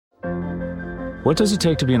What does it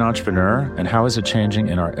take to be an entrepreneur, and how is it changing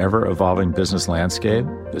in our ever-evolving business landscape?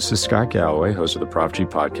 This is Scott Galloway, host of the Prop G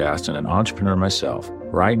podcast and an entrepreneur myself.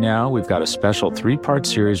 Right now, we've got a special 3-part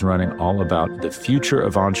series running all about the future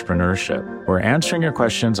of entrepreneurship. We're answering your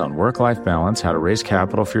questions on work-life balance, how to raise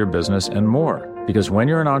capital for your business, and more. Because when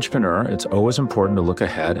you're an entrepreneur, it's always important to look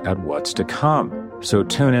ahead at what's to come. So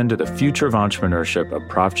tune in to the Future of Entrepreneurship, a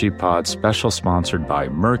Prop G pod special sponsored by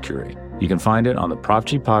Mercury. You can find it on the Prop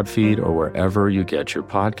G Pod feed or wherever you get your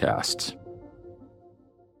podcasts.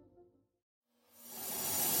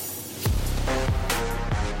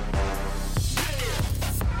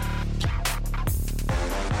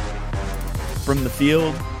 From the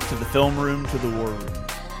field to the film room to the war room,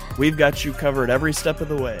 we've got you covered every step of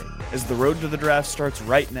the way as the road to the draft starts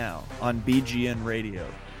right now on BGN Radio.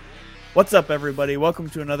 What's up, everybody?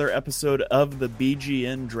 Welcome to another episode of the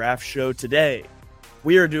BGN Draft Show. Today,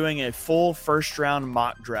 we are doing a full first-round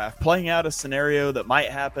mock draft, playing out a scenario that might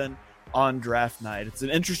happen on draft night. It's an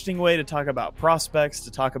interesting way to talk about prospects,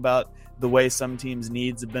 to talk about the way some teams'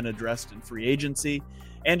 needs have been addressed in free agency,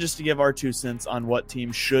 and just to give our 2 cents on what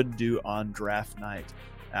teams should do on draft night.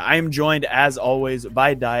 I am joined, as always,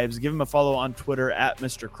 by Dives. Give him a follow on Twitter at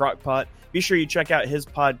Mr. Crockpot. Be sure you check out his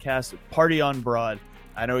podcast, Party on Broad.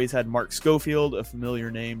 I know he's had Mark Schofield, a familiar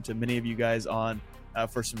name to many of you guys, on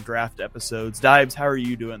for some draft episodes. Dives, how are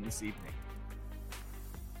you doing this evening?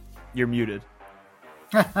 You're muted.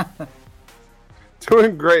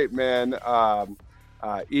 Doing great, man.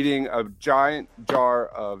 Eating a giant jar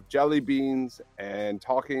of jelly beans and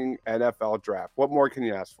talking NFL draft. What more can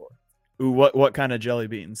you ask for? Ooh, what kind of jelly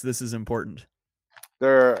beans? This is important.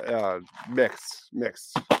 They're mixed.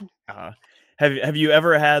 Have you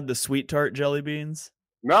ever had the sweet tart jelly beans?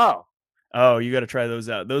 No. Oh, you got to try those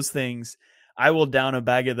out. Those things, I will down a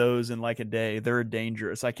bag of those in like a day. They're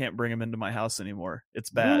dangerous. I can't bring them into my house anymore.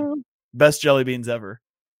 It's bad. Best jelly beans ever.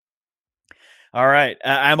 All right.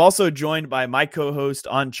 I'm also joined by my co-host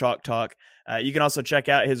on Chalk Talk. You can also check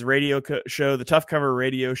out his radio show, the Tough Cover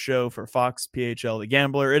Radio Show for Fox PHL The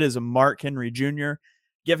Gambler. It is a Mark Henry Jr.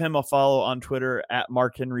 Give him a follow on Twitter at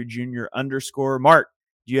Mark Henry Jr. _. Mark,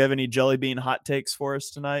 do you have any jelly bean hot takes for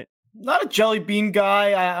us tonight? Not a jelly bean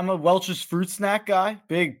guy. I'm a Welch's fruit snack guy.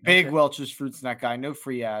 Big okay. Welch's fruit snack guy. No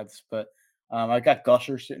free ads, but I got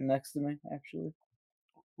Gusher sitting next to me, actually.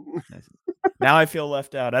 Now I feel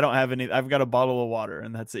left out. I don't have any. I've got a bottle of water,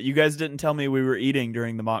 and that's it. You guys didn't tell me we were eating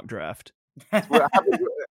during the mock draft. That's what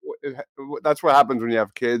happens when you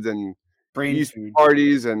have kids and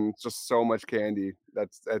parties and just so much candy.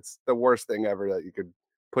 That's the worst thing ever that you could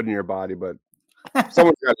put in your body, but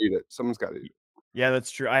someone's got to eat it. Someone's got to eat it. Yeah,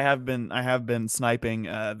 that's true. I have been sniping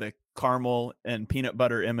the caramel and peanut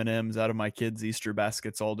butter M&Ms out of my kids' Easter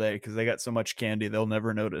baskets all day because they got so much candy they'll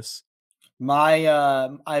never notice.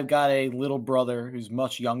 I've got a little brother who's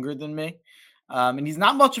much younger than me, and he's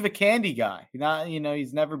not much of a candy guy.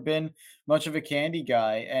 He's never been much of a candy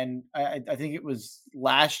guy, and I think it was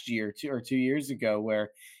last year, 2 years ago,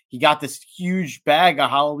 where he got this huge bag of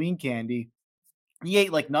Halloween candy. He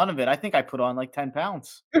ate like none of it. I think I put on like 10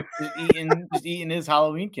 pounds just eating his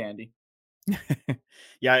Halloween candy.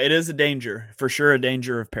 Yeah, it is a danger, for sure, a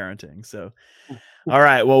danger of parenting. So, all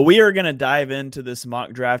right. Well, we are going to dive into this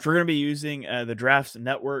mock draft. We're going to be using the Drafts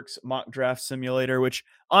Network's mock draft simulator, which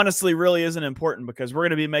honestly really isn't important because we're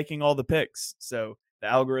going to be making all the picks. So the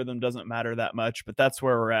algorithm doesn't matter that much, but that's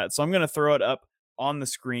where we're at. So I'm going to throw it up on the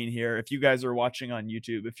screen here. If you guys are watching on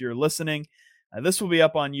YouTube, if you're listening, this will be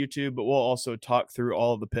up on YouTube, but we'll also talk through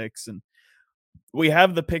all of the picks. And we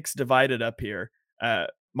have the picks divided up here.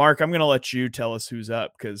 Mark, I'm going to let you tell us who's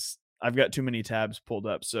up because I've got too many tabs pulled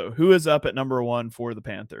up. So who is up at number 1 for the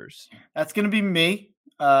Panthers? That's going to be me.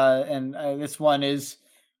 And this one is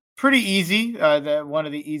pretty easy. One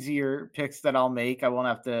of the easier picks that I'll make. I won't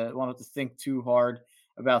have to think too hard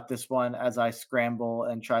about this one as I scramble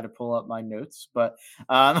and try to pull up my notes. But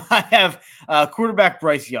I have quarterback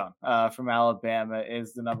Bryce Young from Alabama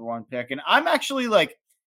is the number 1 pick. And I'm actually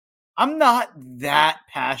I'm not that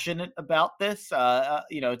passionate about this.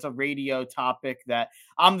 It's a radio topic that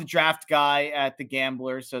I'm the draft guy at the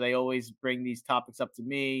Gambler, so they always bring these topics up to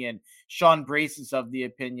me. And Sean Brace is of the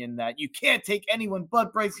opinion that you can't take anyone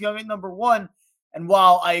but Bryce Young at number 1. And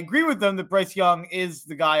while I agree with them that Bryce Young is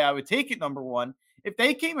the guy I would take at number 1, if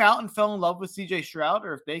they came out and fell in love with CJ Stroud,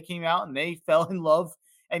 or if they came out and they fell in love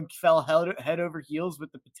and fell head over heels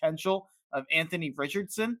with the potential of Anthony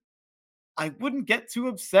Richardson, I wouldn't get too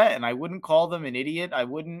upset and I wouldn't call them an idiot. I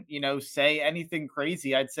wouldn't, say anything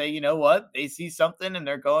crazy. I'd say, you know what? They see something and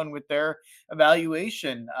they're going with their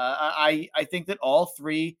evaluation. I think that all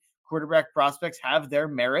 3 quarterback prospects have their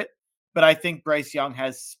merit. but I think Bryce Young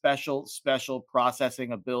has special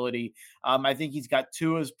processing ability. I think he's got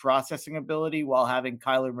Tua's processing ability while having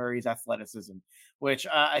Kyler Murray's athleticism, which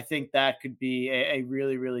I think that could be a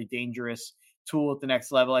really, really dangerous tool at the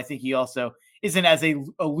next level. I think he also isn't as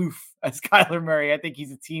aloof as Kyler Murray. I think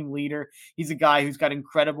he's a team leader. He's a guy who's got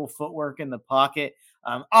incredible footwork in the pocket.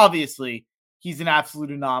 Obviously, he's an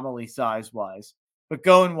absolute anomaly size-wise, but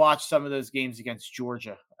go and watch some of those games against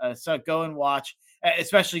Georgia. So go and watch,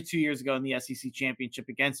 especially 2 years ago in the SEC championship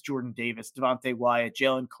against Jordan Davis, Devontae Wyatt,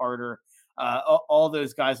 Jalen Carter, all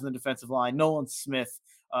those guys on the defensive line, Nolan Smith,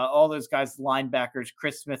 all those guys, linebackers,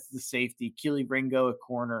 Chris Smith, the safety, Keely Ringo at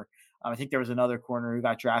corner. I think there was another corner who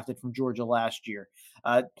got drafted from Georgia last year.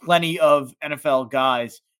 Plenty of NFL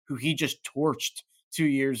guys who he just torched 2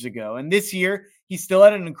 years ago. And this year, he still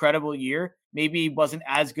had an incredible year. Maybe he wasn't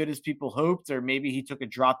as good as people hoped, or maybe he took a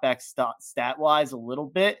drop back stat-wise a little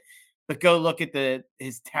bit. But go look at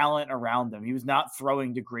his talent around him. He was not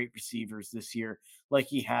throwing to great receivers this year like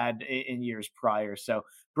he had in years prior. So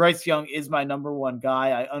Bryce Young is my number one guy.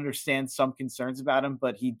 I understand some concerns about him,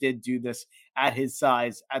 but he did do this at his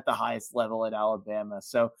size at the highest level at Alabama.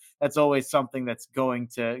 So that's always something that's going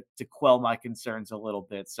to quell my concerns a little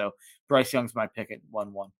bit. So Bryce Young's my pick at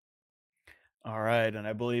 1-1. All right, and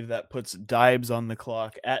I believe that puts Dibes on the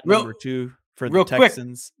clock at number 2 for the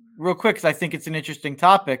Texans. Real quick, because I think it's an interesting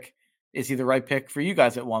topic. Is he the right pick for you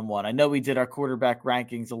guys at 1-1? I know we did our quarterback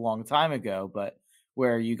rankings a long time ago, but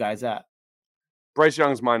where are you guys at? Bryce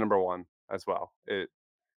Young's my number 1 as well. It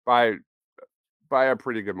by a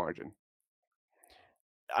pretty good margin.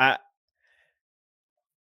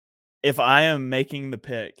 If I am making the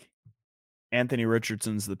pick, Anthony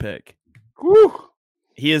Richardson's the pick. Whew.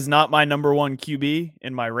 He is not my number 1 QB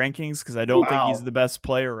in my rankings because I don't think he's the best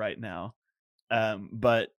player right now.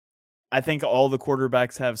 But I think all the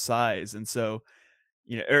quarterbacks have size. And so,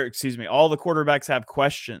 all the quarterbacks have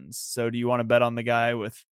questions. So do you want to bet on the guy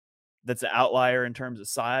that's an outlier in terms of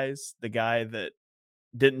size, the guy that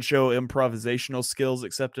didn't show improvisational skills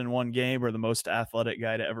except in one game, or the most athletic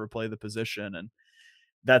guy to ever play the position? And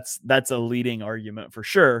that's a leading argument for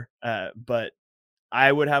sure. But I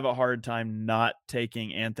would have a hard time not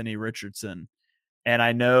taking Anthony Richardson. And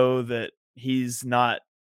I know that he's not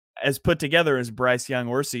as put together as Bryce Young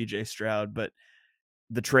or CJ Stroud, but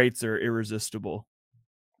the traits are irresistible.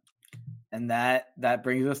 And that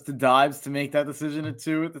brings us to Dibes to make that decision at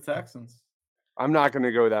 2 with the Texans. I'm not going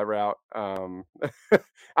to go that route.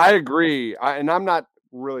 I agree. And I'm not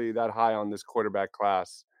really that high on this quarterback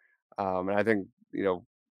class. And I think,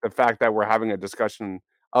 the fact that we're having a discussion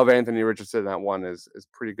of Anthony Richardson at 1 is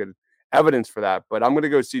pretty good evidence for that. But I'm going to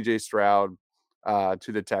go CJ Stroud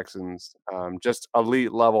to the Texans. Just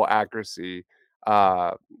elite level accuracy.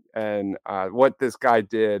 And what this guy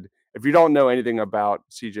did, if you don't know anything about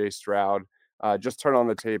CJ Stroud, just turn on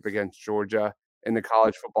the tape against Georgia in the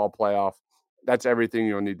college football playoff. That's everything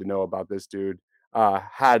you'll need to know about this dude.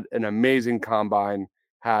 Had an amazing combine,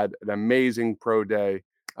 had an amazing pro day.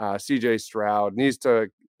 CJ Stroud needs to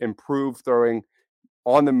improve throwing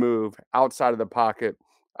on the move, outside of the pocket,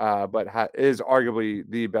 but is arguably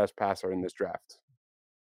the best passer in this draft.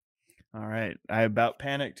 All right. I about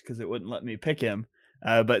panicked because it wouldn't let me pick him.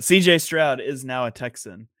 But CJ Stroud is now a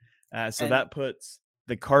Texan. So that puts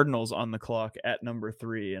the Cardinals on the clock at number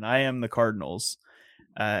 3. And I am the Cardinals.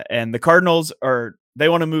 And the Cardinals they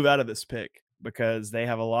want to move out of this pick because they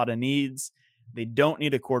have a lot of needs. They don't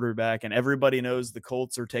need a quarterback. And everybody knows the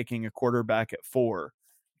Colts are taking a quarterback at 4.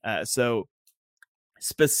 So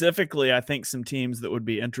specifically, I think some teams that would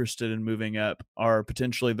be interested in moving up are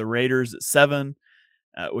potentially the Raiders at 7,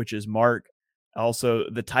 which is Mark. Also,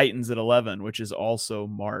 the Titans at 11, which is also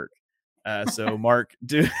Mark. So, Mark,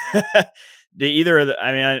 do either of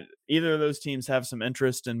those teams have some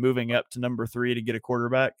interest in moving up to number 3 to get a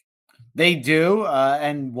quarterback? They do,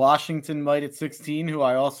 and Washington might at 16, who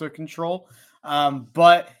I also control.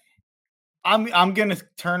 But I'm gonna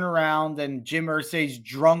turn around, and Jim Irsay's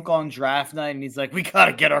drunk on draft night, and he's like, "We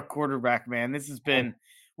gotta get our quarterback, man. This has been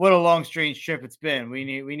what a long, strange trip it's been. We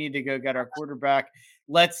need to go get our quarterback.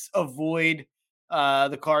 Let's avoid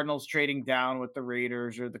the Cardinals trading down with the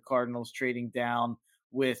Raiders, or the Cardinals trading down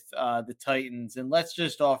with the Titans, and let's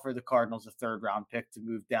just offer the Cardinals a 3rd-round pick to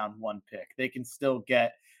move down 1 pick. They can still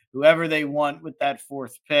get whoever they want with that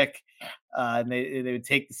 4th pick, and they would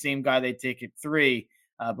take the same guy they take at 3."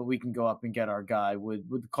 But we can go up and get our guy. Would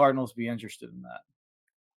the Cardinals be interested in that?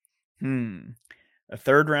 A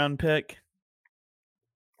 3rd-round pick?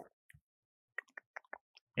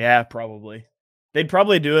 Yeah, probably. They'd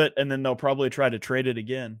probably do it, and then they'll probably try to trade it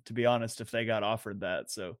again, to be honest, if they got offered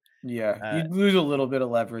that. So Yeah, you lose a little bit of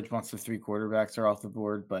leverage once the 3 quarterbacks are off the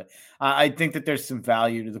board, but I think that there's some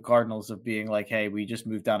value to the Cardinals of being like, hey, we just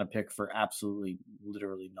moved down a pick for absolutely,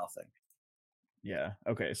 literally nothing. Yeah.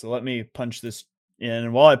 Okay. So let me punch this in.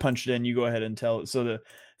 And while I punch it in, you go ahead and tell it. So the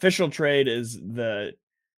official trade is the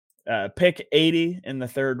pick 80 in the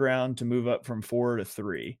third round to move up from 4 to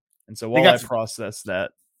 3. And so while I process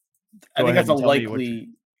that, I think ahead that's a and tell me what likely.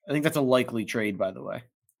 I think that's a likely trade, by the way.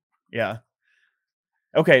 Yeah.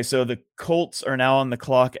 Okay. So the Colts are now on the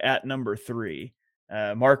clock at number 3.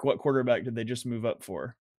 Mark, what quarterback did they just move up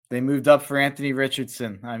for? They moved up for Anthony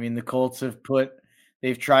Richardson. I mean, the Colts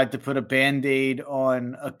they've tried to put a Band-Aid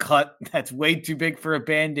on a cut that's way too big for a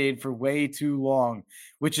Band-Aid for way too long,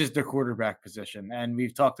 which is their quarterback position. And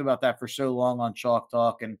we've talked about that for so long on Chalk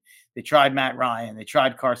Talk. And they tried Matt Ryan, they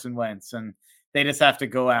tried Carson Wentz, and they just have to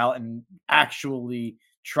go out and actually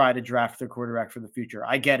try to draft their quarterback for the future.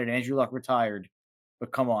 I get it. Andrew Luck retired,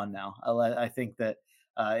 but come on now. I think that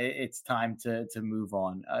it's time to move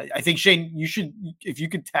on. I think, Shane, you should, if you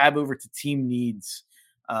could tab over to team needs.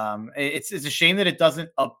 It's a shame that it doesn't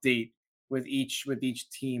update with each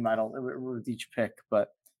team. I don't with each pick,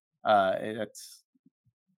 but it's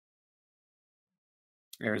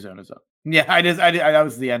Arizona's up. Yeah, I that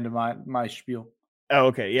was the end of my spiel. Oh,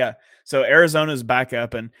 okay, yeah. So Arizona's back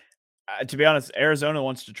up, and to be honest, Arizona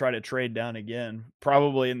wants to try to trade down again,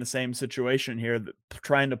 probably in the same situation here,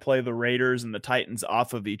 trying to play the Raiders and the Titans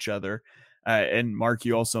off of each other. And Mark,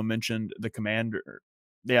 you also mentioned the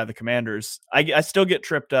the Commanders. I still get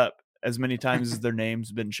tripped up as many times as their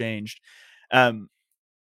name's been changed. Do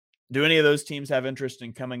any of those teams have interest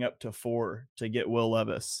in coming up to 4 to get Will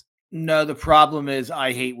Levis? No, the problem is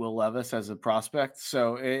I hate Will Levis as a prospect.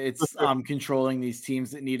 So it's I'm controlling these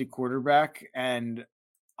teams that need a quarterback, and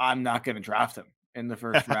I'm not going to draft him in the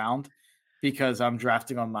first round because I'm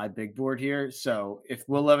drafting on my big board here. So if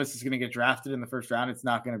Will Levis is going to get drafted in the first round, it's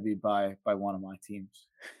not going to be by one of my teams.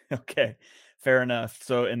 Okay, fair enough.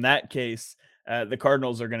 So in that case, the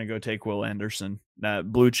Cardinals are going to go take Will Anderson,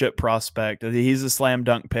 blue chip prospect. He's a slam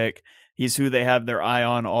dunk pick. He's who they have their eye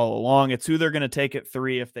on all along. It's who they're going to take at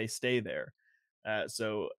 3 if they stay there.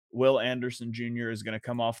 So Will Anderson Jr. is going to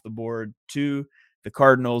come off the board to the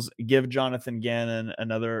Cardinals, give Jonathan Gannon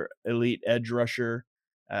another elite edge rusher.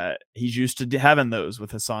 He's used to having those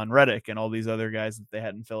with Hassan Reddick and all these other guys that they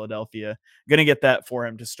had in Philadelphia. Going to get that for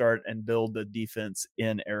him to start and build the defense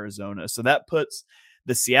in Arizona. So that puts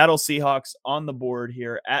the Seattle Seahawks on the board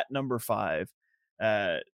here at number 5.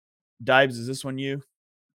 Dibes, is this one you?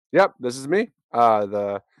 Yep, this is me.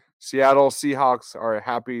 The Seattle Seahawks are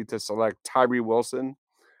happy to select Tyree Wilson,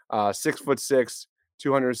 6'6",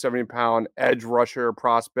 270-pound edge rusher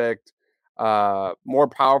prospect, more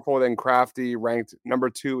powerful than crafty, ranked number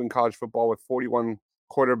 2 in college football with 41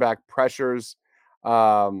 quarterback pressures.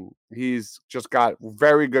 He's just got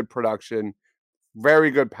very good production,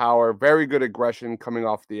 very good power, very good aggression coming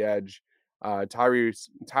off the edge.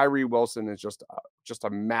 Tyree Wilson is just a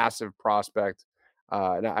massive prospect.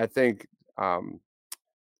 And I think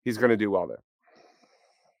he's going to do well there.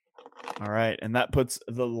 All right. And that puts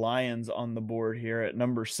the Lions on the board here at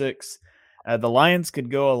number 6. The Lions could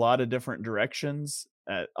go a lot of different directions.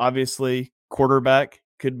 Obviously, quarterback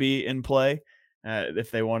could be in play if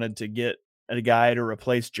they wanted to get a guy to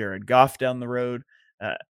replace Jared Goff down the road.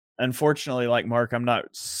 Unfortunately, like Mark, I'm not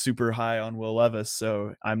super high on Will Levis,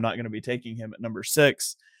 so I'm not going to be taking him at number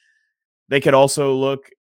 6. They could also look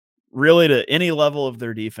really to any level of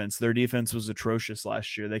their defense. Their defense was atrocious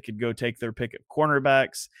last year. They could go take their pick at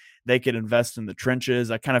cornerbacks. They could invest in the trenches.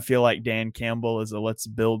 I kind of feel like Dan Campbell is a let's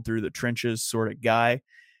build through the trenches sort of guy.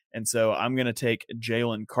 And so I'm going to take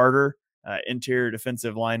Jalen Carter, interior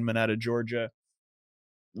defensive lineman out of Georgia.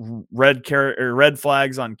 Red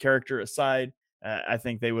flags on character aside, I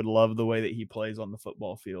think they would love the way that he plays on the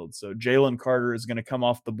football field. So Jalen Carter is going to come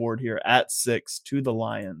off the board here at 6 to the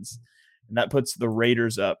Lions. And that puts the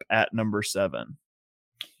Raiders up at number 7.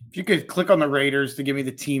 If you could click on the Raiders to give me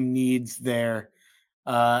the team needs there.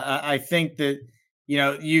 I think that,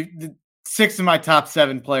 the 6 of my top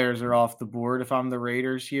 7 players are off the board if I'm the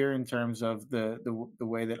Raiders here in terms of the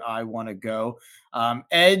way that I want to go.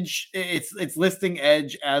 Edge, it's listing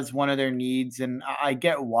edge as one of their needs, and I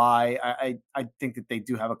get why. I think that they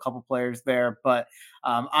do have a couple players there, but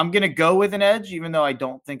I'm going to go with an edge, even though I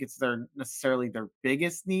don't think it's necessarily their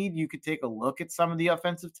biggest need. You could take a look at some of the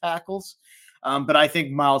offensive tackles. But I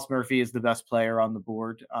think Myles Murphy is the best player on the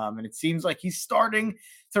board. And it seems like he's starting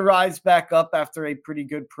to rise back up after a pretty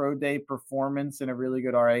good pro day performance and a really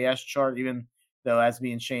good RAS chart, even though, as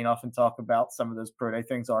me and Shane often talk about, some of those pro day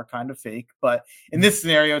things are kind of fake. But in this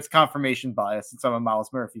scenario, it's confirmation bias. Since I'm a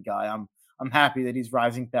Myles Murphy guy, I'm I'm happy that he's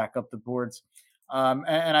rising back up the boards.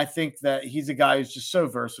 And I think that he's a guy who's just so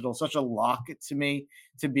versatile, such a lock to me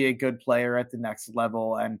to be a good player at the next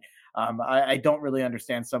level. And I don't really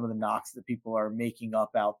understand some of the knocks that people are making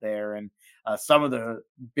up out there, and some of the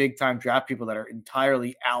big time draft people that are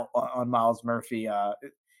entirely out on Miles Murphy.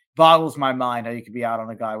 It boggles my mind how you could be out on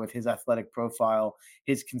a guy with his athletic profile,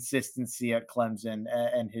 his consistency at Clemson,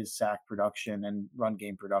 and his sack production and run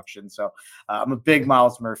game production. So I'm a big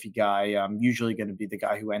Miles Murphy guy. I'm usually going to be the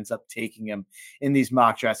guy who ends up taking him in these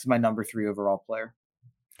mock drafts. He's my number 3 overall player.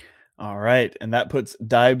 All right, and that puts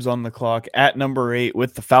Dibes on the clock at number 8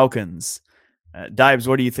 with the Falcons. Dibes,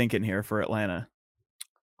 what are you thinking here for Atlanta?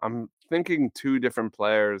 I'm thinking 2 different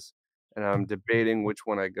players, and I'm debating which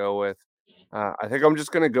one I go with. I think I'm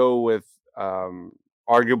just going to go with arguably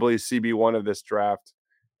CB1 of this draft,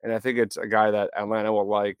 and I think it's a guy that Atlanta will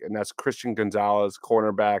like, and that's Christian Gonzalez,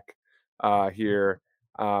 cornerback here.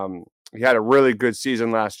 He had a really good season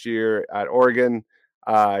last year at Oregon.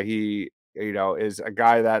 He is a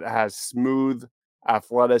guy that has smooth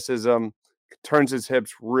athleticism, turns his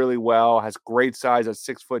hips really well, has great size at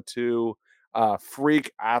 6'2",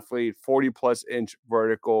 freak athlete, 40+ inch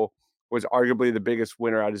vertical, was arguably the biggest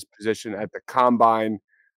winner at his position at the combine.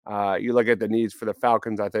 You look at the needs for the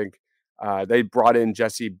Falcons, I think they brought in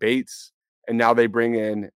Jesse Bates, and now they bring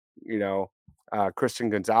in, Christian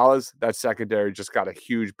Gonzalez. That secondary just got a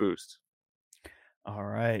huge boost. All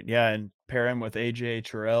right. Yeah, and pair him with AJ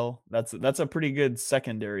Terrell. That's a pretty good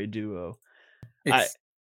secondary duo. Go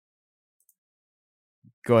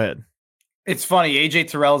ahead. It's funny. AJ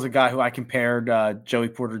Terrell is a guy who I compared Joey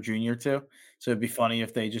Porter Jr. to. So it'd be funny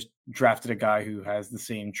if they just drafted a guy who has the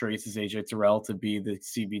same traits as AJ Terrell to be the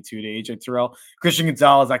CB2 to AJ Terrell. Christian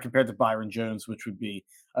Gonzalez, I compared to Byron Jones, which would be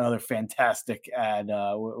another fantastic ad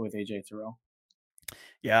with AJ Terrell.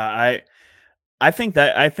 Yeah, I think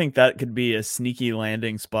that could be a sneaky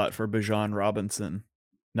landing spot for BGN Robinson,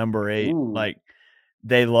 number 8. Ooh. Like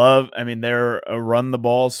they're a run the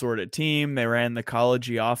ball sort of team. They ran the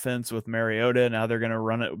collegey offense with Mariota. Now they're going to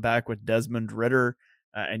run it back with Desmond Ridder,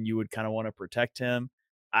 and you would kind of want to protect him.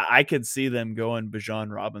 I could see them going BGN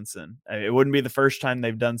Robinson. It wouldn't be the first time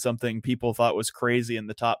they've done something people thought was crazy in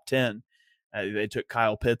the top 10. They took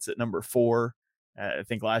Kyle Pitts at number 4. I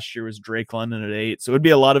think last year was Drake London at 8. So it would be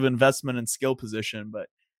a lot of investment in skill position, but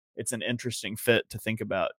it's an interesting fit to think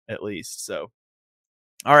about at least. So,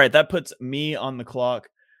 all right, that puts me on the clock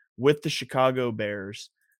with the Chicago Bears.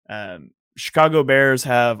 Chicago Bears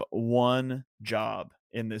have one job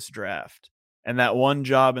in this draft, and that one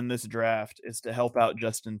job in this draft is to help out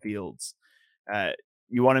Justin Fields.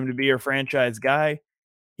 You want him to be your franchise guy.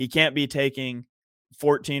 He can't be taking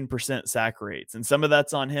 14% sack rates, and some of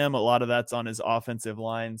that's on him. A lot of that's on his offensive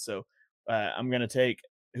line. So I'm going to take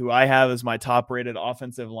who I have as my top rated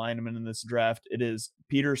offensive lineman in this draft. It is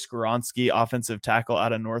Peter Skoronski, offensive tackle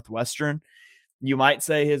out of Northwestern. You might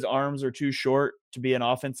say his arms are too short to be an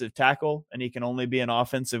offensive tackle and he can only be an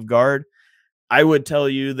offensive guard. I would tell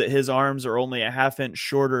you that his arms are only a half inch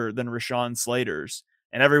shorter than Rashawn Slater's.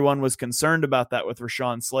 And everyone was concerned about that with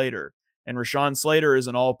Rashawn Slater. And Rashawn Slater is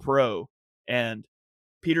an all-pro. And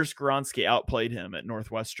Peter Skoronski outplayed him at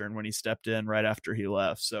Northwestern when he stepped in right after he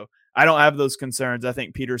left. So I don't have those concerns. I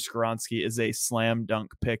think Peter Skoronski is a slam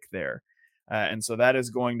dunk pick there. And so that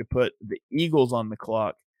is going to put the Eagles on the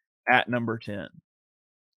clock at number 10.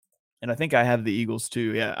 And I think I have the Eagles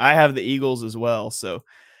too. Yeah, I have the Eagles as well. So,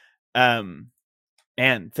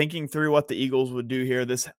 and thinking through what the Eagles would do here,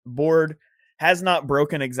 this board has not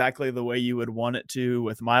broken exactly the way you would want it to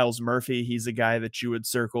with Miles Murphy. He's a guy that you would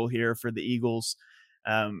circle here for the Eagles.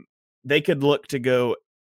 They could look to go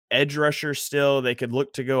edge rusher still. They could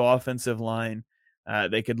look to go offensive line.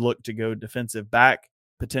 They could look to go defensive back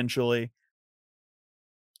potentially.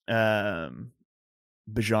 BGN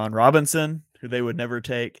Robinson, who they would never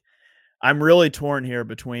take. I'm really torn here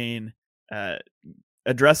between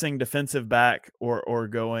addressing defensive back or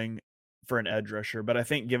going for an edge rusher. But I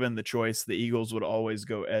think given the choice, the Eagles would always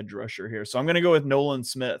go edge rusher here. So I'm going to go with Nolan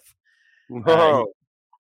Smith.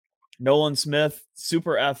 Nolan Smith,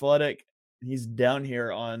 super athletic. He's down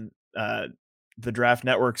here on the Draft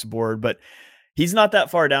Network's board, but he's not that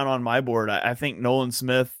far down on my board. I think Nolan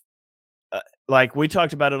Smith, like we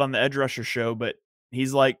talked about it on the Edge Rusher show, but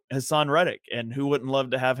he's like Hassan Reddick, and who wouldn't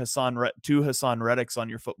love to have two Hassan Reddicks on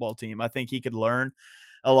your football team? I think he could learn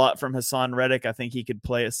a lot from Hassan Reddick. I think he could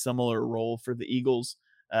play a similar role for the Eagles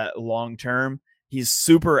long term. He's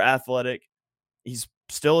super athletic. He's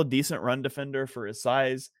still a decent run defender for his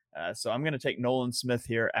size. So I'm going to take Nolan Smith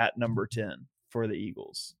here at number 10 for the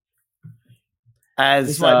Eagles.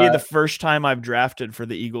 This might be the first time I've drafted for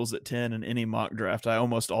the Eagles at 10 in any mock draft. I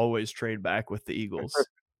almost always trade back with the Eagles.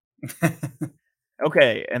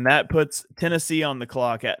 Okay, and that puts Tennessee on the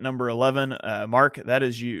clock at number 11. Mark, that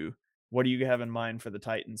is you. What do you have in mind for the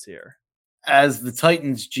Titans here? As the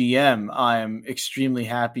Titans GM, I am extremely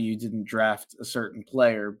happy you didn't draft a certain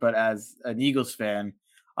player, but as an Eagles fan,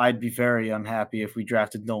 I'd be very unhappy if we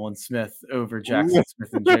drafted Nolan Smith over Jackson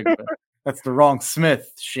Smith and Jigba. That's the wrong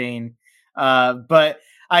Smith, Shane. But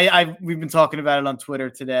we've been talking about it on Twitter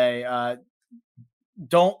today.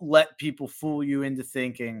 Don't let people fool you into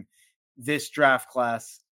thinking this draft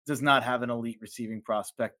class does not have an elite receiving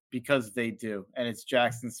prospect, because they do, and it's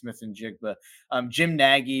Jackson Smith and Jigba. Jim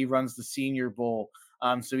Nagy runs the Senior Bowl,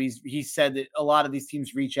 so he said that a lot of these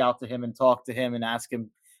teams reach out to him and talk to him and ask him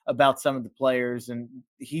about some of the players, and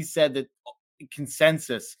he said that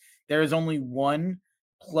consensus, there is only one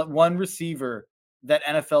receiver that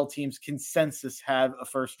NFL teams consensus have a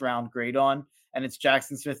first round grade on, and it's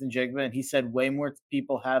Jackson Smith and Jigba. And he said way more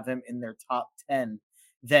people have him in their top 10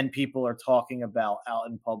 than people are talking about out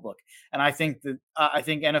in public. And I think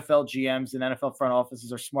NFL GMs and NFL front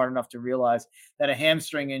offices are smart enough to realize that a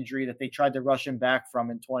hamstring injury that they tried to rush him back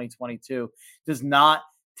from in 2022 does not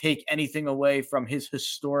take anything away from his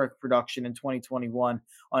historic production in 2021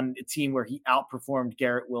 on a team where he outperformed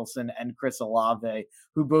Garrett Wilson and Chris Olave,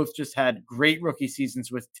 who both just had great rookie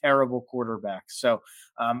seasons with terrible quarterbacks. So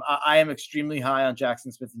I am extremely high on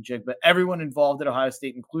Jackson Smith and Jigba. Everyone involved at Ohio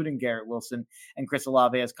State, including Garrett Wilson and Chris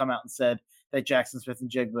Olave, has come out and said that Jackson Smith and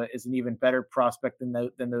Jigba is an even better prospect than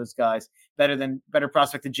those guys, better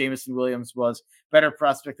prospect than Jamison Williams was, better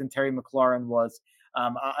prospect than Terry McLaurin was.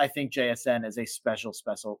 I think JSN is a special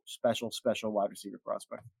wide receiver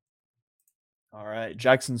prospect. All right,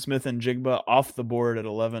 Jackson Smith and Jigba off the board at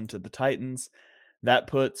 11 to the Titans. That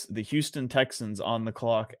puts the Houston Texans on the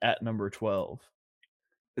clock at number 12.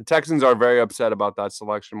 The Texans are very upset about that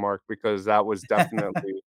selection, Mark, because that was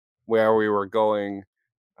definitely where we were going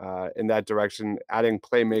in that direction, adding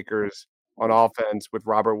playmakers on offense with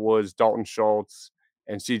Robert Woods, Dalton Schultz,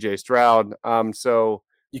 and C.J. Stroud. So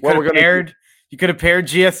you could have paired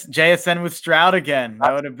JSN with Stroud again.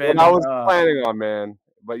 That would have been what I was planning on, man,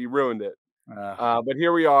 but you ruined it. But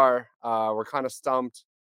here we are. We're kind of stumped.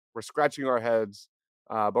 We're scratching our heads.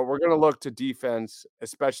 But we're going to look to defense,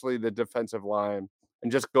 especially the defensive line,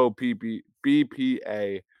 and just go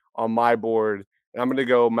BPA on my board. And I'm going to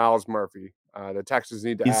go Miles Murphy. The Texans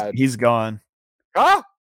need to add. He's gone. Huh?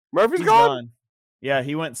 Murphy's gone? Yeah,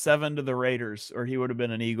 he went 7 to the Raiders, or he would have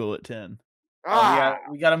been an Eagle at 10.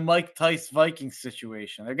 We got a Mike Tice Vikings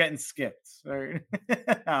situation. They're getting skipped.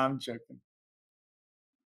 I'm joking.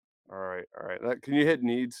 All right. Can you hit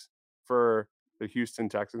needs for the Houston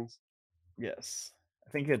Texans? Yes. I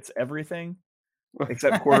think it's everything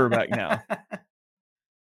except quarterback now.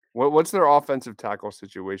 What's their offensive tackle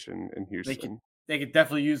situation in Houston? They could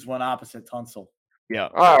definitely use one opposite Tunsil. Yeah.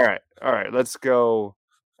 All right. Let's go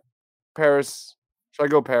Paris. Should I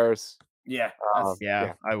go Paris? Yeah.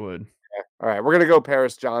 Yeah, I would. Yeah. All right. We're going to go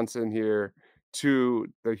Paris Johnson here to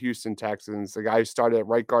the Houston Texans. The guy who started at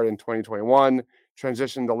right guard in 2021,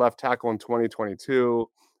 transitioned to left tackle in 2022,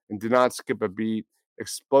 and did not skip a beat.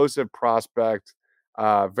 Explosive prospect,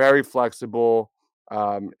 very flexible,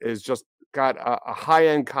 is just got a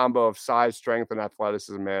high-end combo of size, strength, and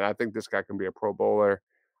athleticism, man. I think this guy can be a Pro Bowler.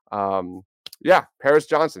 Paris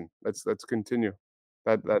Johnson. Let's continue.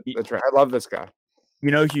 That's right. I love this guy. You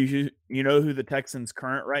know who the Texans'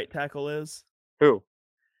 current right tackle is? Who?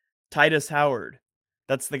 Titus Howard.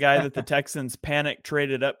 That's the guy that the Texans panic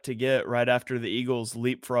traded up to get right after the Eagles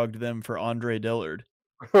leapfrogged them for Andre Dillard.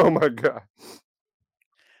 Oh my God.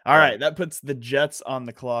 All right, that puts the Jets on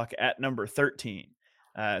the clock at number 13.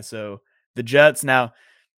 So the Jets, now,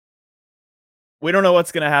 we don't know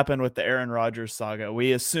what's going to happen with the Aaron Rodgers saga.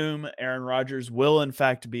 We assume Aaron Rodgers will, in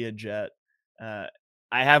fact, be a Jet.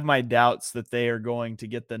 I have my doubts that they are going to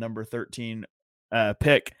get the number 13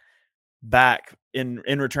 pick back in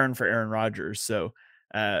return for Aaron Rodgers. So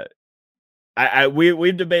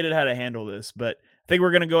we've debated how to handle this, but I think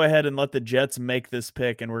we're going to go ahead and let the Jets make this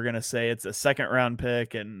pick, and we're going to say it's a second-round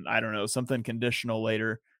pick and, I don't know, something conditional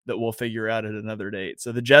later that we'll figure out at another date.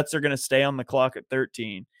 So the Jets are going to stay on the clock at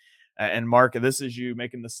 13. And, Mark, this is you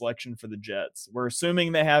making the selection for the Jets. We're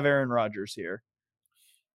assuming they have Aaron Rodgers here.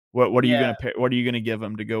 What are you going to what are you going to give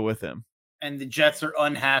him to go with him? And the Jets are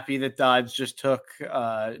unhappy that Dobbs just took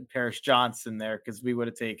Paris Johnson there, because we would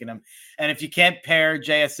have taken him. And if you can't pair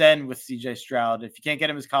JSN with CJ Stroud, if you can't get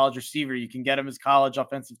him as college receiver, you can get him as college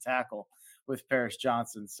offensive tackle with Paris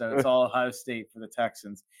Johnson. So it's all Ohio State for the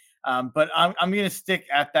Texans. But I'm going to stick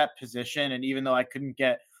at that position. And even though I couldn't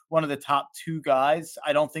get one of the top two guys.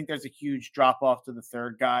 I don't think there's a huge drop off to the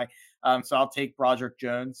third guy. So I'll take Broderick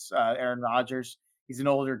Jones, Aaron Rodgers. He's an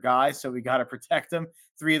older guy, so we got to protect him.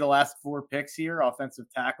 3 of the last 4 picks here, offensive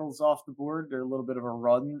tackles off the board. They're a little bit of a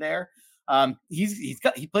run there. He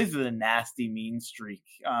plays with a nasty mean streak,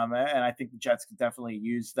 and I think the Jets could definitely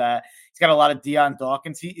use that. He's got a lot of Deion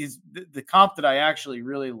Dawkins. He is the comp that I actually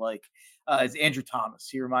really like is Andrew Thomas.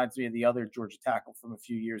 He reminds me of the other Georgia tackle from a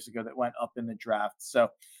few years ago that went up in the draft. So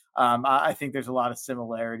I think there's a lot of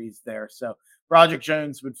similarities there. So Broderick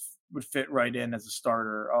Jones would fit right in as a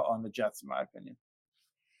starter on the Jets, in my opinion.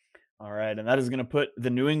 All right, and that is going to put the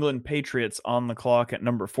New England Patriots on the clock at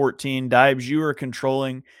number 14. Dibes, you are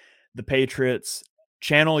controlling the Patriots.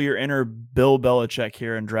 Channel your inner Bill Belichick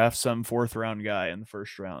here and draft some 4th-round guy in the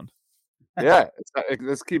first round. Yeah,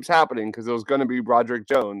 this keeps happening because it was going to be Broderick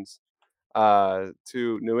Jones to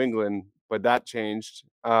New England, but that changed.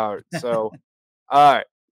 So, all right,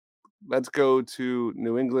 let's go to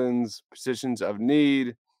New England's positions of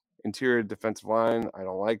need. Interior defensive line, I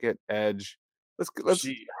don't like it. Edge, let's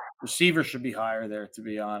receiver should be higher there, to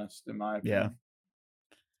be honest, in my opinion.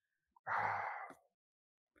 Yeah.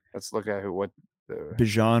 Let's look at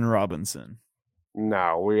Bijan Robinson.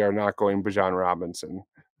 No, we are not going Bijan Robinson.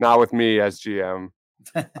 Not with me as GM.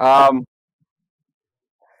 I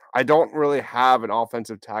don't really have an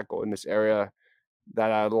offensive tackle in this area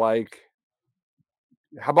that I like.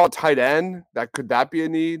 How about tight end? Could that be a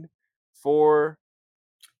need for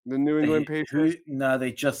the New England Patriots? No,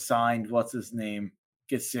 they just signed what's his name,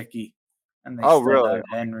 Gesicki, and they really have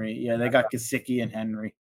Henry. Yeah, they got Gesicki and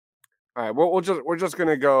Henry. All right, well, we're just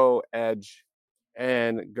gonna go edge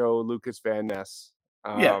and go Lucas Van Ness.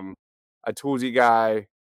 A toolsy guy,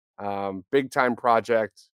 big time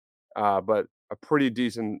project, but a pretty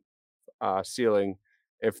decent ceiling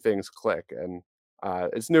if things click. And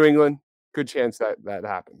it's New England. Good chance that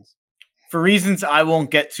happens. For reasons I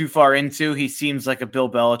won't get too far into, he seems like a Bill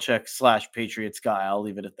Belichick / Patriots guy. I'll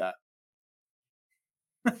leave it at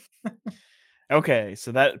that. Okay,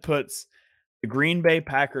 so that puts the Green Bay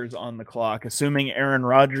Packers on the clock, assuming Aaron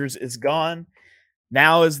Rodgers is gone.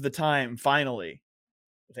 Now is the time, finally,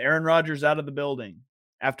 with Aaron Rodgers out of the building,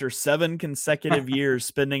 after 7 consecutive years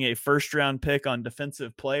spending a first-round pick on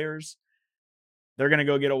defensive players, they're going to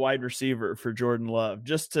go get a wide receiver for Jordan Love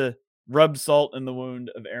just to rub salt in the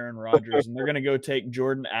wound of Aaron Rodgers. And they're going to go take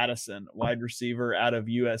Jordan Addison, wide receiver out of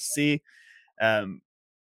USC.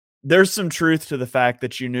 There's some truth to the fact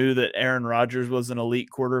that you knew that Aaron Rodgers was an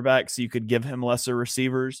elite quarterback, so you could give him lesser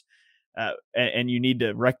receivers, and you need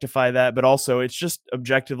to rectify that. But also, it's just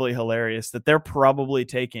objectively hilarious that they're probably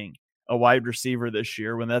taking a wide receiver this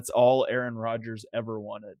year when that's all Aaron Rodgers ever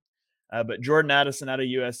wanted. But Jordan Addison out of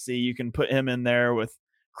USC, you can put him in there with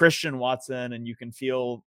Christian Watson, and you can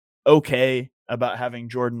feel okay about having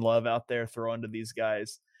Jordan Love out there throwing to these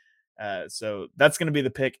guys. So that's going to be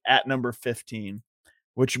the pick at number 15.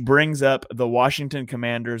 Which brings up the Washington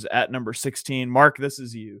Commanders at number 16. Mark, this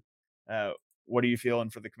is you. What are you feeling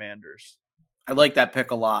for the Commanders? I like that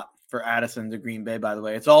pick a lot for Addison to Green Bay, by the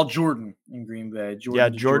way. It's all Jordan in Green Bay.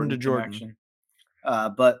 Jordan to Jordan.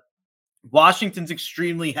 But Washington's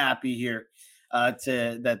extremely happy here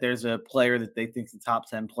that there's a player that they think is the top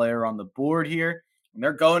 10 player on the board here. And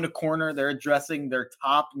they're going to corner. They're addressing their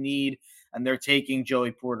top need, and they're taking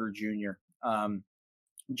Joey Porter Jr.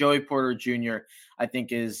 Joey Porter Jr., I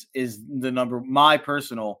think, is my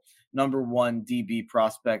personal number 1 DB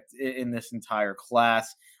prospect in this entire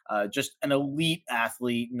class. Just an elite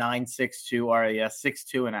athlete, 9'6", RAS,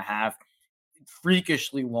 6'2.5",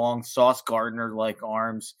 freakishly long, Sauce Gardner-like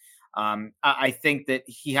arms. I think that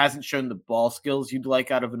he hasn't shown the ball skills you'd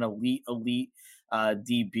like out of an elite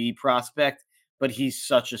DB prospect, but he's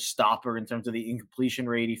such a stopper in terms of the incompletion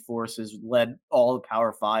rate he forces, led all the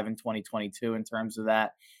Power 5 in 2022 in terms of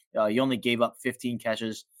that. He only gave up 15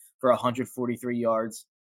 catches for 143 yards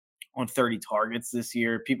on 30 targets this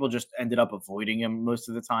year. People just ended up avoiding him most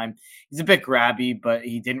of the time. He's a bit grabby, but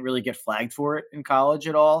he didn't really get flagged for it in college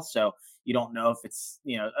at all. So you don't know if it's,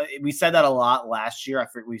 we said that a lot last year.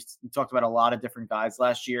 We talked about a lot of different guys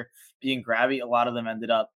last year being grabby. A lot of them ended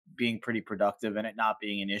up being pretty productive and it not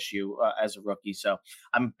being an issue as a rookie. So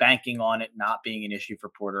I'm banking on it not being an issue for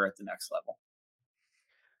Porter at the next level.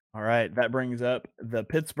 All right. That brings up the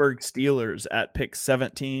Pittsburgh Steelers at pick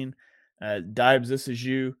 17. Dibes, this is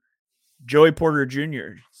you. Joey Porter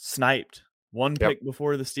Jr. sniped one pick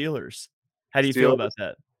before the Steelers. How do you feel about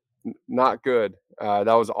that? Not good. That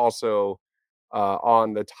was also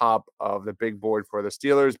on the top of the big board for the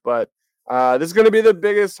Steelers, but this is going to be the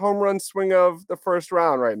biggest home run swing of the first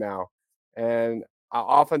round right now. And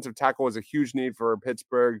offensive tackle was a huge need for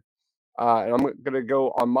Pittsburgh. And I'm going to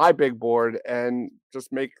go on my big board and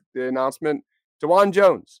just make the announcement. DeJuan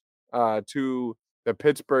Jones to the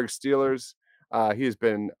Pittsburgh Steelers. He has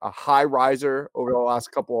been a high riser over the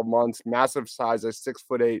last couple of months. Massive size at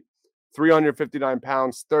 6'8", 359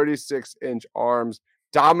 pounds, 36-inch arms.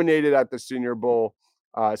 Dominated at the Senior Bowl,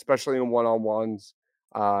 especially in one-on-ones.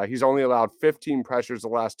 He's only allowed 15 pressures the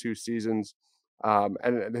last 2 seasons.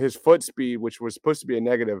 And his foot speed, which was supposed to be a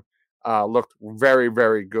negative, looked very,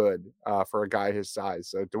 very good for a guy his size.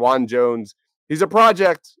 So DeJuan Jones, he's a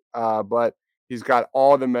project, but he's got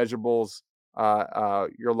all the measurables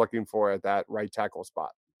you're looking for at that right tackle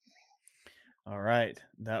spot. All right.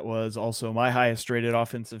 That was also my highest rated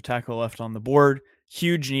offensive tackle left on the board.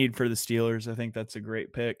 Huge need for the Steelers. I think that's a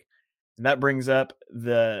great pick. And that brings up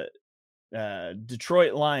the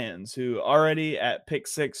Detroit Lions, who already at pick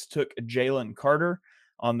 6 took Jalen Carter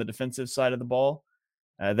on the defensive side of the ball.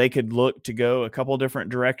 They could look to go a couple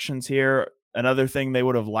different directions here. Another thing they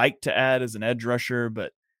would have liked to add is an edge rusher,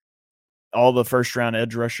 but all the first round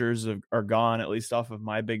edge rushers are gone, at least off of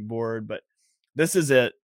my big board. But this is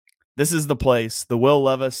it. This is the place. The Will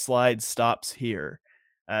Levis slide stops here.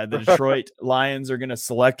 The Detroit Lions are going to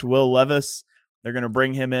select Will Levis. They're going to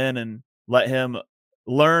bring him in and let him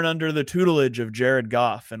learn under the tutelage of Jared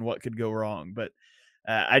Goff and what could go wrong. But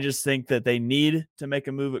I just think that they need to make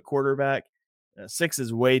a move at quarterback. 6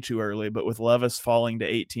 is way too early, but with Levis falling to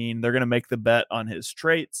 18, they're going to make the bet on his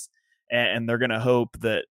traits, and they're going to hope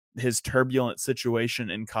that his turbulent situation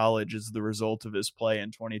in college is the result of his play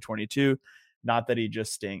in 2022, not that he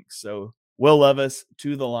just stinks. So Will Levis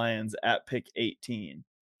to the Lions at pick 18,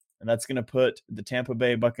 and that's going to put the Tampa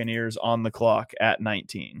Bay Buccaneers on the clock at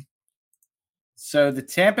 19. So the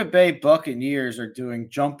Tampa Bay Buccaneers are doing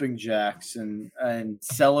jumping jacks and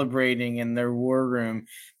celebrating in their war room.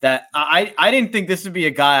 That I didn't think this would be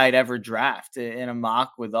a guy I'd ever draft in a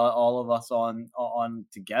mock with all of us on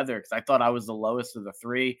together, because I thought I was the lowest of the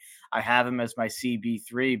 3. I have him as my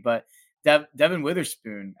CB3, but Devin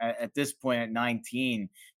Witherspoon at this point at 19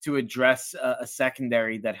 to address a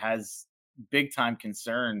secondary that has big time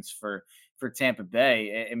concerns for Tampa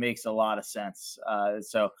Bay. It makes a lot of sense.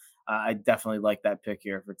 So I definitely like that pick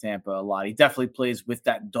here for Tampa a lot. He definitely plays with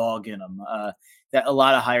that dog in him. That a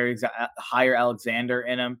lot of higher Alexander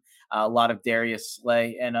in him, a lot of Darius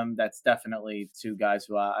Slay in him. That's definitely 2 guys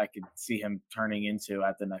who I could see him turning into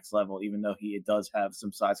at the next level, even though he does have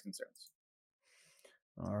some size concerns.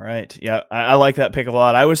 All right. Yeah, I like that pick a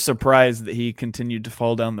lot. I was surprised that he continued to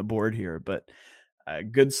fall down the board here, but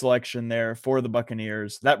good selection there for the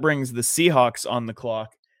Buccaneers. That brings the Seahawks on the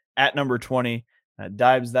clock at number 20.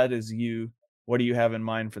 Dibes, that is you. What do you have in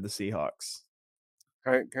mind for the Seahawks?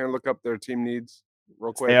 Can I look up their team needs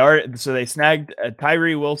real quick? They snagged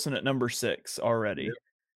Tyree Wilson at number 6 already.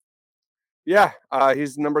 Yeah,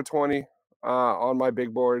 he's number 20 on my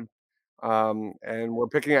big board, and we're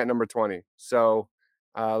picking at number 20. So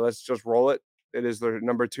let's just roll it. It is their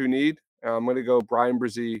number 2 need. I'm going to go Brian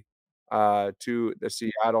Brzee to the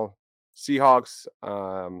Seattle Seahawks,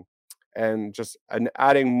 and just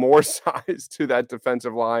adding more size to that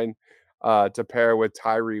defensive line to pair with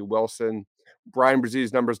Tyree Wilson. Brian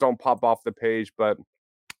Brezee's numbers don't pop off the page, but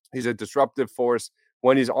he's a disruptive force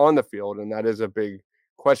when he's on the field, and that is a big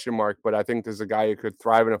question mark. But I think there's a guy who could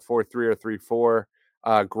thrive in a 4-3 or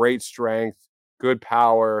 3-4. Great strength, good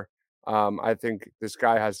power. I think this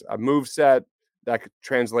guy has a move set that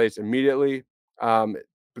translates immediately. But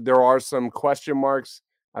there are some question marks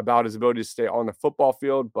about his ability to stay on the football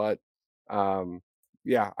field, but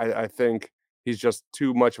I think he's just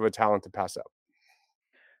too much of a talent to pass up.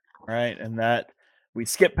 All right, and that we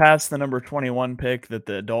skip past the number 21 pick that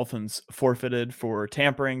the Dolphins forfeited for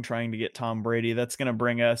tampering, trying to get Tom Brady. That's going to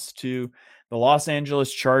bring us to the Los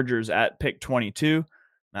Angeles Chargers at pick 22.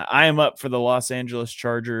 Now, I am up for the Los Angeles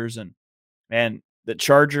Chargers, and man, the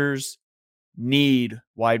Chargers need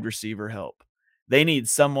wide receiver help. They need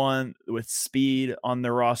someone with speed on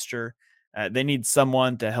their roster. They need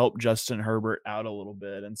someone to help Justin Herbert out a little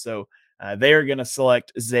bit. And so they are going to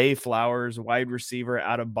select Zay Flowers, wide receiver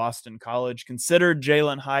out of Boston College. Considered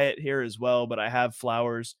Jalen Hyatt here as well, but I have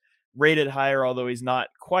Flowers rated higher, although he's not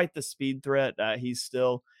quite the speed threat. He's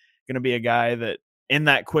still going to be a guy that in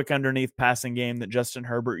that quick underneath passing game that Justin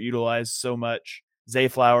Herbert utilized so much, Zay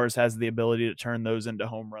Flowers has the ability to turn those into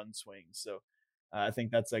home run swings. So I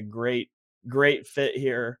think that's a great fit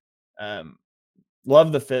here.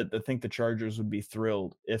 Love the fit. I think the Chargers would be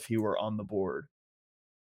thrilled if he were on the board.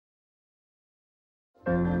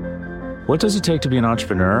 What does it take to be an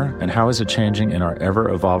entrepreneur, and how is it changing in our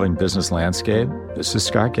ever-evolving business landscape? This is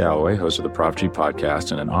Scott Galloway, host of the Prop G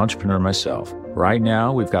podcast and an entrepreneur myself. Right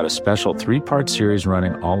now, we've got a special 3-part series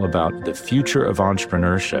running all about the future of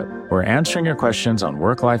entrepreneurship. We're answering your questions on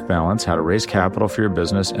work-life balance, how to raise capital for your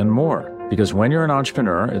business, and more. Because when you're an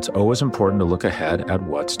entrepreneur, it's always important to look ahead at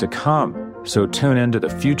what's to come. So tune in to the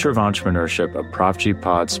Future of Entrepreneurship, a Prop G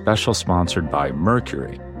pod special sponsored by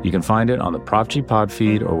Mercury. You can find it on the Prop G Pod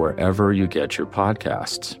feed or wherever you get your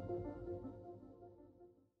podcasts.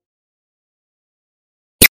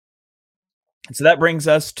 So that brings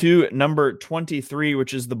us to number 23,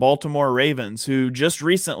 which is the Baltimore Ravens, who just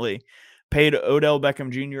recently paid Odell Beckham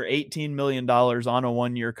Jr. $18 million on a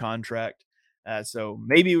 1-year contract. So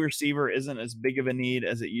maybe receiver isn't as big of a need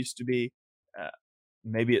as it used to be.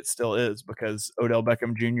 Maybe it still is, because Odell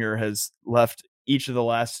Beckham Jr. has left each of the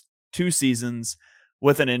last 2 seasons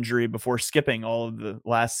with an injury before skipping all of the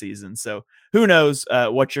last season. So who knows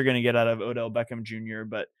what you're going to get out of Odell Beckham Jr.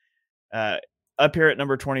 But up here at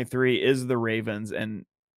number 23 is the Ravens. And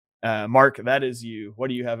Mark, that is you. What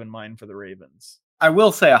do you have in mind for the Ravens? I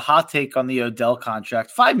will say a hot take on the Odell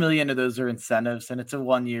contract. $5 million of those are incentives, and it's a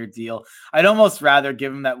 1-year deal. I'd almost rather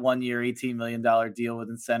give him that 1-year, $18 million deal with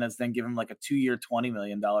incentives than give him like a 2-year, $20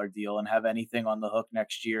 million deal and have anything on the hook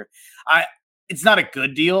next year. It's not a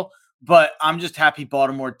good deal, but I'm just happy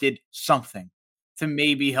Baltimore did something to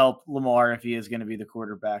maybe help Lamar if he is going to be the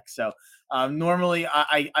quarterback. So normally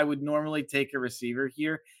I would normally take a receiver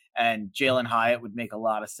here, and Jalen Hyatt would make a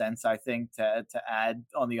lot of sense, I think, to add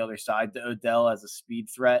on the other side to Odell as a speed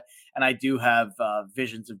threat. And I do have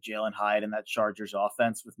visions of Jalen Hyatt in that Chargers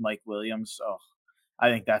offense with Mike Williams. So I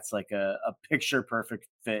think that's like a picture perfect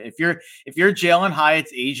fit. If you're Jalen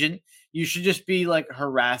Hyatt's agent, you should just be like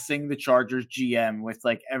harassing the Chargers GM with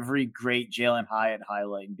like every great Jalen Hyatt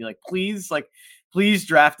highlight and be like, please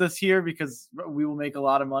draft us here because we will make a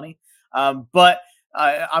lot of money. But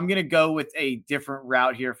I'm going to go with a different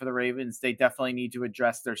route here for the Ravens. They definitely need to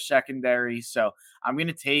address their secondary. So I'm going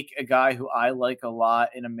to take a guy who I like a lot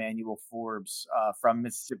in Emmanuel Forbes from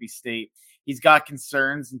Mississippi State. He's got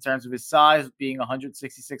concerns in terms of his size, being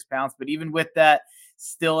 166 pounds. But even with that,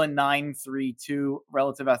 still a 9.32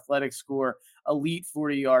 relative athletic score, elite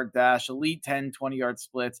 40-yard dash, elite 10, 20-yard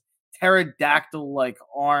splits, pterodactyl-like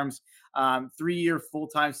arms. 3-year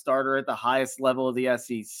full-time starter at the highest level of the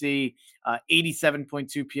SEC,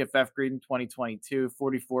 87.2 PFF grade in 2022,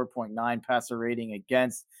 44.9 passer rating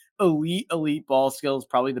against, elite ball skills,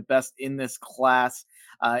 probably the best in this class.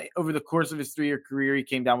 Over the course of his 3-year career, he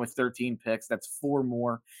came down with 13 picks. That's 4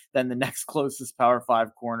 more than the next closest Power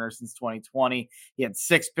 5 corner since 2020. He had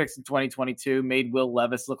 6 picks in 2022, made Will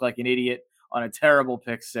Levis look like an idiot on a terrible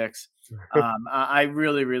pick 6. I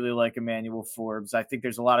really, really like Emmanuel Forbes. I think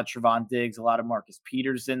there's a lot of Trevon Diggs, a lot of Marcus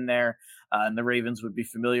Peters in there, and the Ravens would be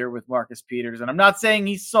familiar with Marcus Peters. And I'm not saying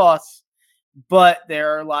he's sauce, but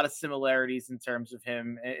there are a lot of similarities in terms of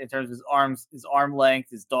him, in terms of his arm length,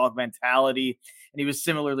 his dog mentality, and he was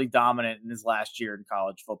similarly dominant in his last year in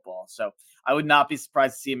college football. So I would not be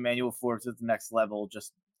surprised to see Emmanuel Forbes at the next level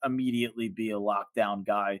just immediately be a lockdown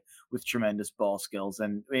guy with tremendous ball skills.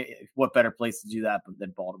 And what better place to do that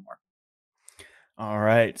than Baltimore? All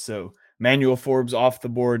right, so Emmanuel Forbes off the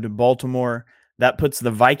board to Baltimore. That puts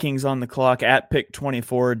the Vikings on the clock at pick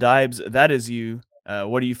 24. Dibes, that is you.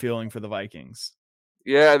 What are you feeling for the Vikings?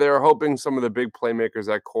 Yeah, they were hoping some of the big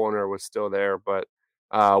playmakers at corner was still there, but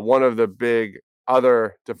one of the big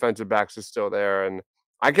other defensive backs is still there, and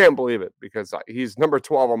I can't believe it because he's number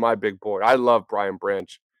 12 on my big board. I love Brian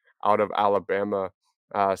Branch out of Alabama,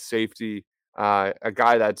 safety, a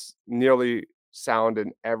guy that's nearly sound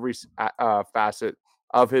in every facet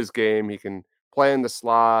of his game. He can play in the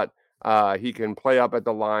slot. He can play up at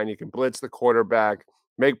the line. He can blitz the quarterback,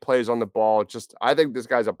 make plays on the ball. I think this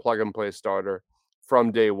guy's a plug-and-play starter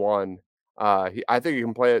from day one. I think he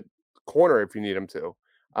can play at corner if you need him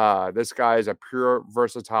to. This guy is a pure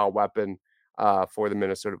versatile weapon for the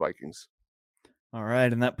Minnesota Vikings. All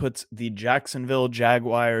right, and that puts the Jacksonville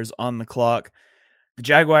Jaguars on the clock. The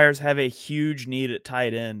Jaguars have a huge need at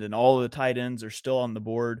tight end, and all of the tight ends are still on the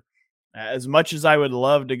board. As much as I would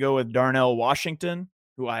love to go with Darnell Washington,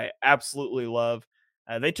 who I absolutely love,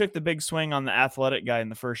 they took the big swing on the athletic guy in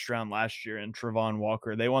the first round last year in Trevon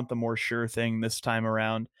Walker. They want the more sure thing this time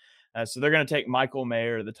around. So they're going to take Michael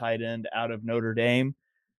Mayer, the tight end, out of Notre Dame.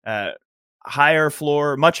 Higher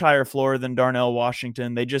floor, much higher floor than Darnell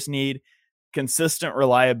Washington. They just need consistent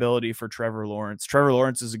reliability for Trevor Lawrence. Trevor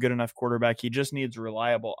Lawrence is a good enough quarterback. He just needs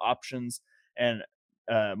reliable options, and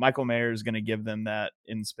Michael Mayer is going to give them that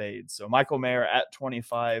in spades. So Michael Mayer at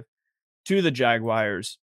 25 to the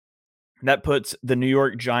Jaguars. That puts the New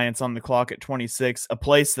York Giants on the clock at 26, a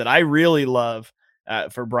place that I really love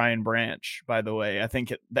for Brian Branch, by the way. I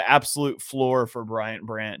think the absolute floor for Brian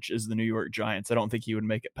Branch is the New York Giants. I don't think he would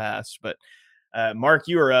make it past. But Mark,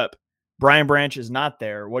 you are up. Brian Branch is not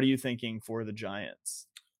there. What are you thinking for the Giants?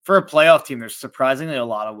 For a playoff team, there's surprisingly a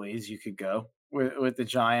lot of ways you could go with the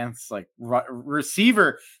Giants. Like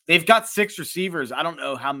receiver, they've got 6 receivers. I don't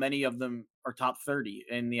know how many of them are top 30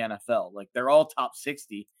 in the NFL. Like they're all top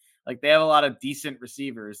 60. Like they have a lot of decent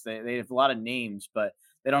receivers. They have a lot of names, but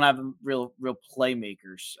they don't have real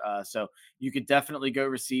playmakers. So you could definitely go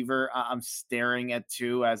receiver. I'm staring at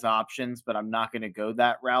 2 as options, but I'm not going to go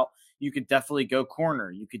that route. You could definitely go corner.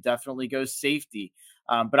 You could definitely go safety.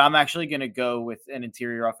 But I'm actually going to go with an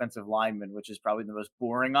interior offensive lineman, which is probably the most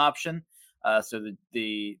boring option. So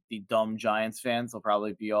the dumb Giants fans will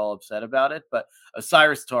probably be all upset about it. But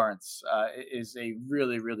O'Cyrus Torrence is a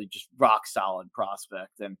really, really just rock solid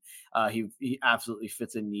prospect. And he absolutely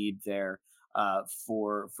fits a need there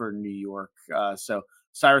for New York. So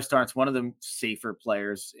Cyrus Torrence, one of the safer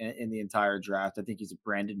players in the entire draft. I think he's a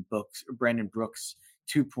Brandon Brooks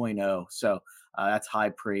 2.0. So that's high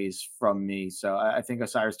praise from me. So I think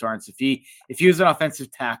O'Cyrus Torrence, if he was an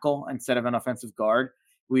offensive tackle instead of an offensive guard,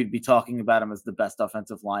 we'd be talking about him as the best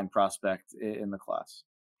offensive line prospect in the class.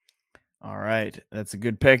 All right. That's a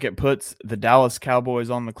good pick. It puts the Dallas Cowboys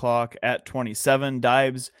on the clock at 27.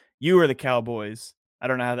 Dibes, you are the Cowboys. I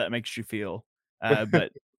don't know how that makes you feel,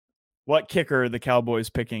 but what kicker are the Cowboys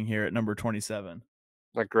picking here at number 27?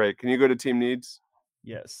 Not great. Can you go to team needs?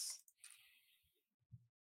 Yes.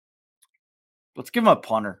 Let's give him a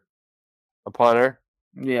punter. A punter?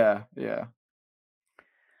 Yeah.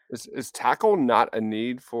 Is tackle not a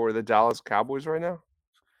need for the Dallas Cowboys right now?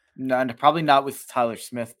 No, and probably not with Tyler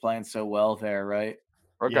Smith playing so well there, right?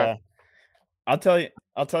 Okay. Yeah. I'll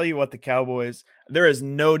tell you what the Cowboys, there is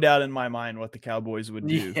no doubt in my mind what the Cowboys would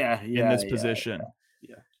do in this position.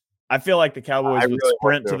 Yeah. I feel like the Cowboys would really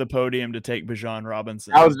sprint to the podium to take BGN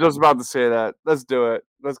Robinson. I was just about to say that. Let's do it.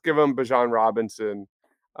 Let's give him BGN Robinson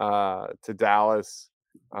to Dallas.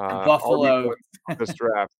 Buffalo. This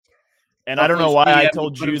draft. And I don't know why I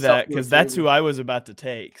told you that, because that's who I was about to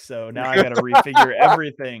take. So now I got to refigure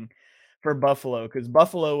everything for Buffalo, because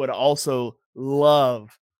Buffalo would also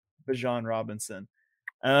love BGN Robinson.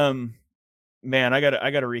 Man, I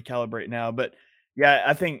gotta recalibrate now. But yeah,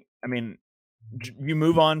 I mean, you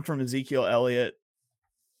move on from Ezekiel Elliott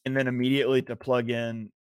and then immediately to plug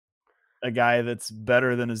in a guy that's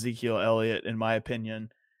better than Ezekiel Elliott, in my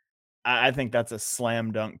opinion. I think that's a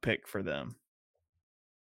slam dunk pick for them.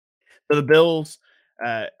 So the Bills,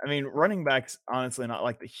 running backs, honestly, not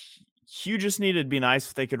like the hugest need. It'd be nice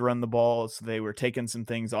if they could run the ball. So they were taking some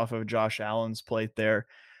things off of Josh Allen's plate there.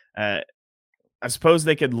 I suppose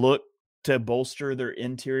they could look to bolster their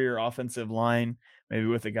interior offensive line, maybe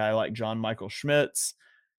with a guy like John Michael Schmitz.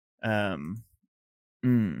 Don't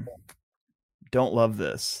love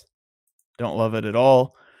this. Don't love it at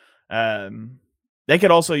all. They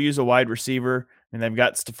could also use a wide receiver, and they've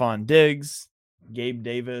got Stephon Diggs, Gabe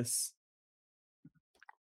Davis.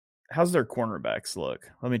 How's their cornerbacks look?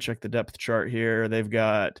 Let me check the depth chart here. They've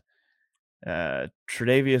got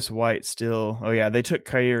Tre'Davious White still. Oh, yeah, they took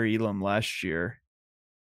Kaiir Elam last year.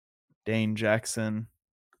 Dane Jackson,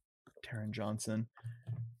 Taron Johnson.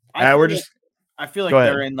 I feel like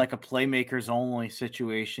they're in like a playmakers only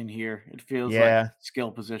situation here. It feels like a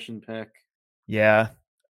skill position pick. Yeah.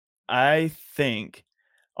 I think,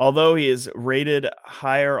 although he is rated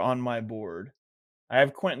higher on my board, I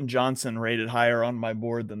have Quentin Johnson rated higher on my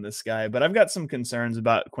board than this guy, but I've got some concerns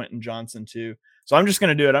about Quentin Johnson too. So I'm just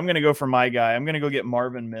going to do it. I'm going to go for my guy. I'm going to go get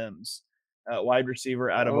Marvin Mims, wide receiver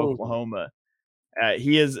out of Oklahoma.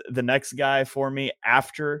 He is the next guy for me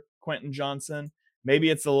after Quentin Johnson. Maybe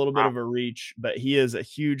it's a little bit of a reach, but he is a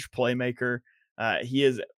huge playmaker. He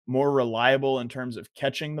is more reliable in terms of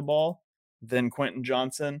catching the ball than Quentin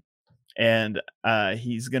Johnson. And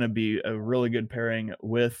he's going to be a really good pairing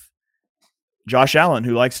with Josh Allen,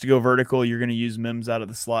 who likes to go vertical. You're going to use Mims out of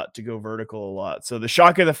the slot to go vertical a lot. So the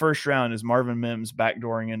shock of the first round is Marvin Mims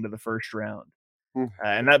backdooring into the first round.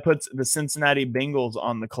 And that puts the Cincinnati Bengals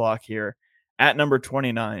on the clock here at number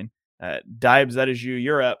 29. Dibes, that is you.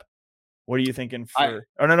 You're up. What are you thinking for?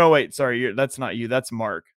 Wait. Sorry, that's not you. That's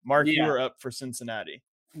Mark. Mark, you are up for Cincinnati.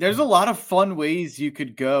 There's a lot of fun ways you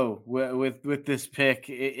could go with this pick.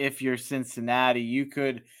 If you're Cincinnati, you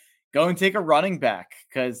could go and take a running back,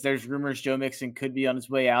 because there's rumors Joe Mixon could be on his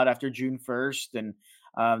way out after June 1st.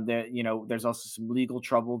 And there's also some legal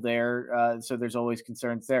trouble there. So there's always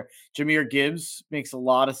concerns there. Jahmyr Gibbs makes a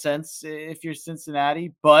lot of sense if you're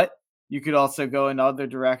Cincinnati, but You could also go another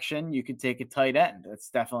direction. You could take a tight end. That's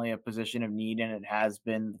definitely a position of need, and it has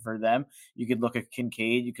been for them. You could look at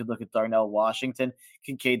Kincaid. You could look at Darnell Washington.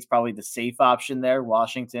 Kincaid's probably the safe option there.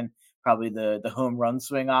 Washington, probably the home run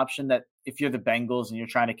swing option that if you're the Bengals and you're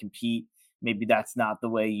trying to compete, maybe that's not the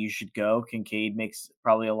way you should go. Kincaid makes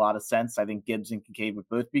probably a lot of sense. I think Gibbs and Kincaid would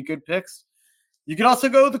both be good picks. You can also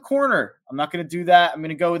go with the corner. I'm not going to do that. I'm going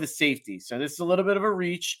to go with the safety. So this is a little bit of a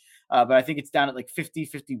reach, but I think it's down at like 50,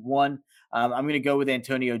 51. I'm going to go with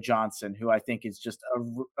Antonio Johnson, who I think is just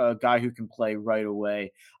a guy who can play right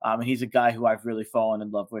away. And he's a guy who I've really fallen in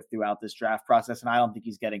love with throughout this draft process. And I don't think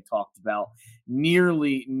he's getting talked about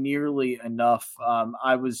nearly enough.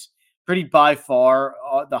 I was pretty by far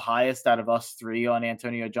the highest out of us three on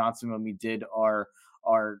Antonio Johnson when we did our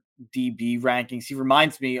DB rankings. He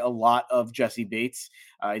reminds me a lot of Jesse Bates.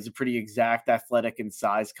 He's a pretty exact athletic and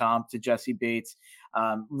size comp to Jesse Bates.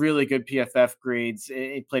 Really good PFF grades.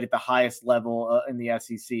 He played at the highest level in the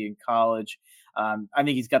SEC in college. I think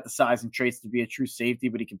he's got the size and traits to be a true safety,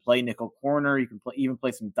 but he can play nickel corner. He can even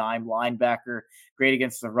play some dime linebacker. Great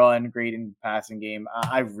against the run, great in the passing game.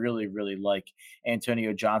 I really like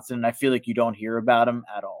Antonio Johnson, and I feel like you don't hear about him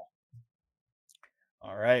at all.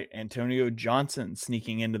 All right, Antonio Johnson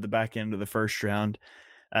sneaking into the back end of the first round.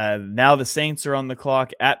 Now the Saints are on the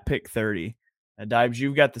clock at pick 30. Dibes,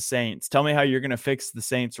 you've got the Saints. Tell me how you're going to fix the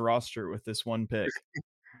Saints roster with this one pick.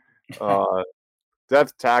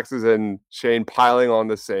 Death taxes and Shane piling on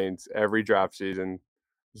the Saints every draft season.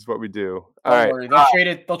 This is what we do. Don't worry.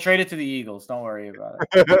 They'll trade it to the Eagles. Don't worry about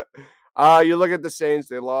it. You look at the Saints.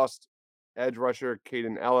 They lost edge rusher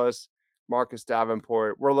Caden Ellis, Marcus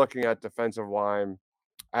Davenport. We're looking at defensive line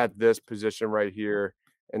at this position right here.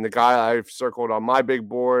 And the guy I've circled on my big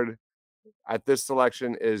board at this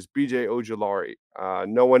selection is BJ Ojulari.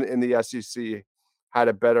 No one in the SEC had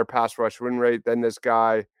a better pass rush win rate than this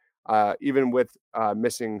guy, even with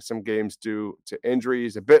missing some games due to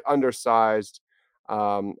injuries. A bit undersized,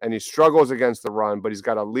 and he struggles against the run, but he's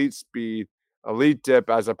got elite speed, elite dip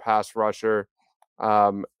as a pass rusher.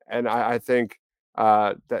 And I think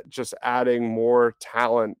that just adding more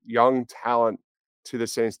talent, young talent, to the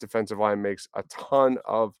Saints defensive line makes a ton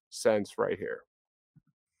of sense right here.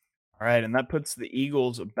 All right, and that puts the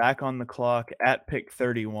Eagles back on the clock at pick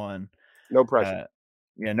 31. No pressure.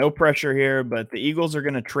 No pressure here, but the Eagles are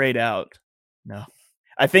going to trade out. No,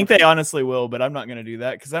 I think they honestly will, but I'm not going to do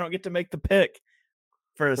that because I don't get to make the pick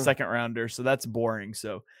for a second rounder, so that's boring.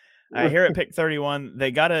 So here at pick 31,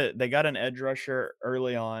 they got an edge rusher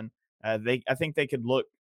early on. I think they could look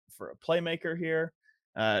for a playmaker here.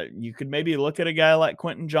 You could maybe look at a guy like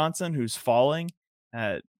Quentin Johnson who's falling.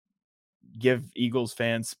 Give Eagles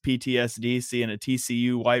fans PTSD seeing a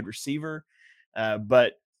TCU wide receiver.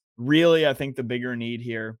 But really, I think the bigger need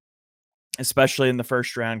here, especially in the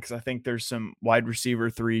first round, because I think there's some wide receiver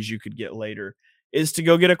threes you could get later, is to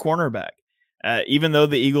go get a cornerback. Even though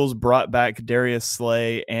the Eagles brought back Darius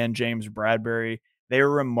Slay and James Bradbury, they are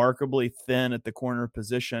remarkably thin at the corner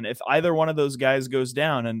position. If either one of those guys goes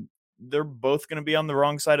down, and they're both going to be on the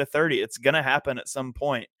wrong side of 30, it's going to happen at some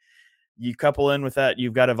point. You couple in with that,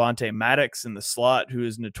 you've got Avonte Maddox in the slot, who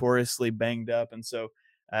is notoriously banged up. And so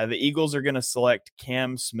the Eagles are going to select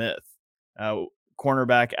Cam Smith,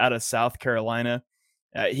 cornerback out of South Carolina.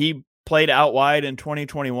 He played out wide in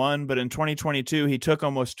 2021, but in 2022, he took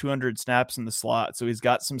almost 200 snaps in the slot. So he's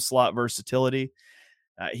got some slot versatility.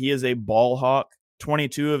 He is a ball hawk.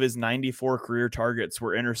 22 of his 94 career targets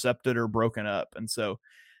were intercepted or broken up. And so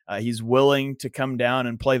he's willing to come down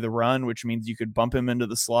and play the run, which means you could bump him into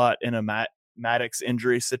the slot in a Maddox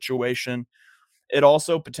injury situation. It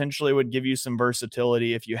also potentially would give you some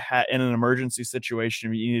versatility if you had in an emergency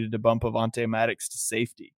situation, you needed to bump Avonte Maddox to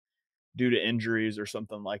safety due to injuries or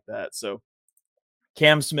something like that. So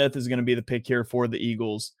Cam Smith is going to be the pick here for the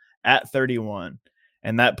Eagles at 31.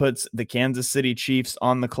 And that puts the Kansas City Chiefs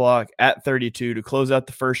on the clock at 32 to close out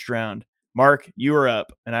the first round. Mark, you are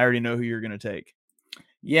up, and I already know who you're going to take.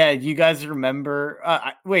 Yeah, do you guys remember?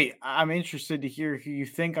 Wait, I'm interested to hear who you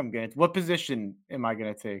think I'm going to. What position am I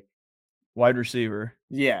going to take? Wide receiver.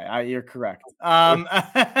 Yeah, you're correct. Do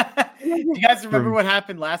you guys remember what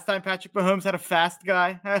happened last time Patrick Mahomes had a fast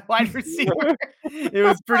guy wide receiver? It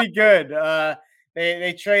was pretty good.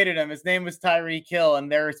 They traded him. His name was Tyreek Hill,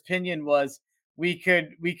 and their opinion was we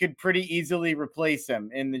could pretty easily replace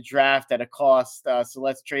him in the draft at a cost. So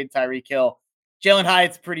let's trade Tyreek Hill. Jalen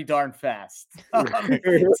Hyatt's pretty darn fast.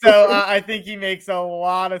 So I think he makes a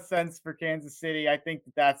lot of sense for Kansas City. I think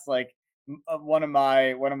that's like one of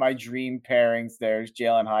my dream pairings there is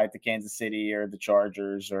Jalen Hyatt to Kansas City or the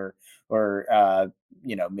Chargers or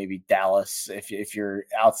maybe Dallas if you're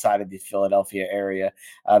outside of the Philadelphia area.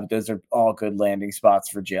 But those are all good landing spots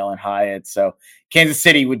for Jalen Hyatt. So Kansas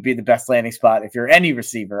City would be the best landing spot if you're any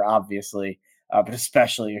receiver, obviously, but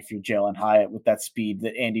especially if you're Jalen Hyatt with that speed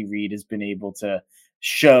that Andy Reid has been able to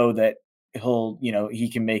show that he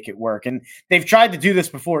can make it work. And they've tried to do this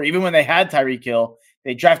before, even when they had Tyreek Hill.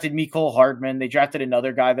 They drafted Mecole Hardman. They drafted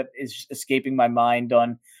another guy that is escaping my mind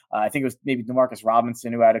on, I think it was maybe Demarcus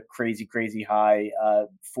Robinson, who had a crazy, crazy high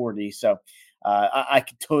 40. So I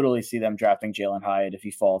could totally see them drafting Jalen Hyatt if he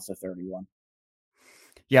falls to 31.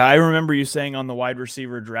 Yeah, I remember you saying on the wide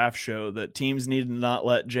receiver draft show that teams need to not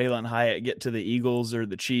let Jalen Hyatt get to the Eagles or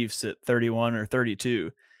the Chiefs at 31 or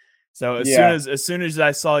 32. So as soon as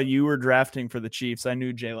I saw you were drafting for the Chiefs, I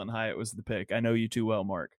knew Jalen Hyatt was the pick. I know you too well,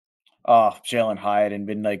 Mark. Oh, Jalen Hyatt and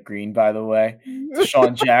Midnight Green, by the way.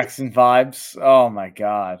 Deshaun Jackson vibes. Oh, my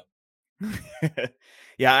God.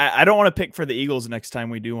 Yeah, I don't want to pick for the Eagles next time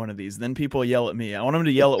we do one of these. Then people yell at me. I want them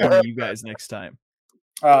to yell at one of you guys next time.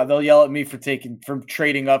 They'll yell at me for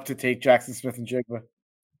trading up to take Jackson Smith-Njigba.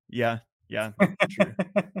 Yeah, true.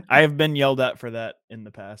 I have been yelled at for that in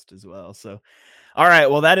the past as well. So, all right,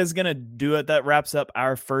 well, that is going to do it. That wraps up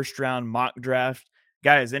our first round mock draft.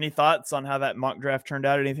 Guys, any thoughts on how that mock draft turned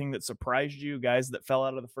out? Anything that surprised you? Guys that fell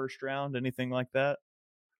out of the first round? Anything like that?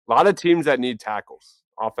 A lot of teams that need tackles,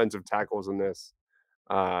 offensive tackles in this.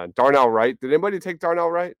 Darnell Wright. Did anybody take Darnell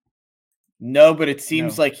Wright? No, but it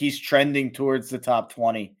seems like he's trending towards the top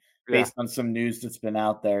 20 based on some news that's been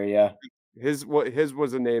out there. Yeah. His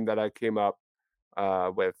was a name that I came up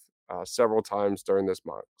with several times during this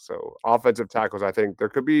mock. So offensive tackles, I think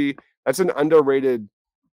that's an underrated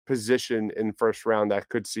position in first round that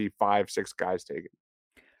could see 5-6 guys taken.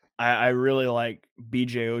 I really like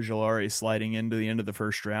BJ Ojulari sliding into the end of the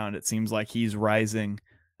first round. It seems like he's rising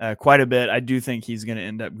quite a bit. I do think he's going to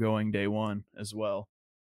end up going day one as well.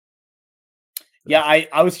 Yeah,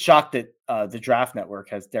 I was shocked that the Draft Network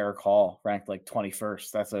has Derek Hall ranked like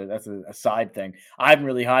 21st. That's a side thing. I'm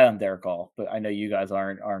really high on Derek Hall, but I know you guys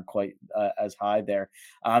aren't quite as high there.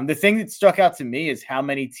 The thing that struck out to me is how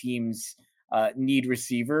many teams need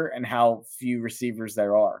receiver and how few receivers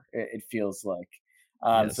there are. It feels like.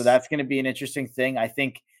 Yes. So that's going to be an interesting thing. I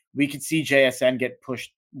think we could see JSN get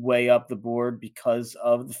pushed way up the board because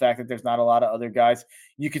of the fact that there's not a lot of other guys.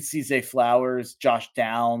 You could see Zay Flowers, Josh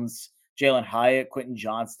Downs, Jalen Hyatt, Quentin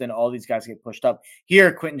Johnston, all these guys get pushed up.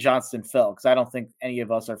 Here, Quentin Johnston fell because I don't think any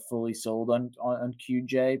of us are fully sold on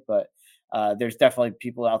QJ, but there's definitely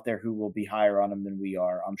people out there who will be higher on him than we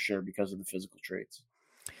are, I'm sure, because of the physical traits.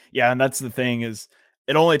 Yeah, and that's the thing is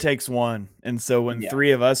it only takes one. And so when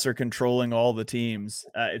three of us are controlling all the teams,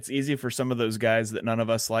 it's easy for some of those guys that none of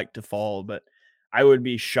us like to fall. But I would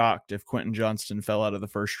be shocked if Quentin Johnston fell out of the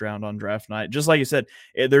first round on draft night. Just like you said,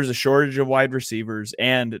 there's a shortage of wide receivers,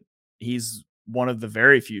 and he's one of the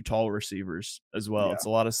very few tall receivers as well. Yeah. It's a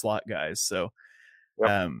lot of slot guys. So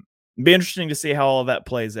it'd be interesting to see how all of that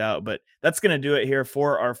plays out. But that's going to do it here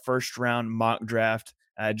for our first round mock draft.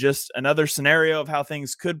 Just another scenario of how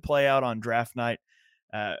things could play out on draft night.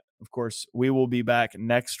 Of course, we will be back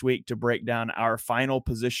next week to break down our final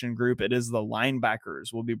position group. It is the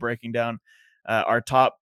linebackers. We'll be breaking down our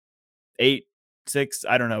top 8, 6.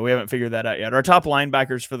 I don't know. We haven't figured that out yet. Our top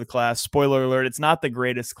linebackers for the class. Spoiler alert, it's not the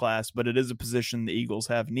greatest class, but it is a position the Eagles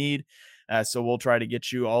have need. So we'll try to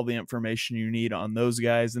get you all the information you need on those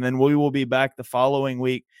guys. And then we will be back the following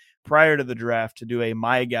week prior to the draft to do a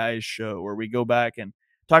My Guys show where we go back and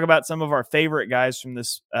talk about some of our favorite guys from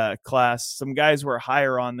this class, some guys we're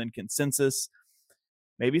higher on than consensus,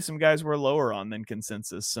 maybe some guys we're lower on than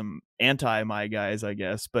consensus, some anti-my guys, I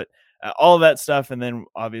guess, but all of that stuff. And then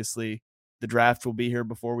obviously the draft will be here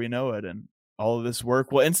before we know it. And all of this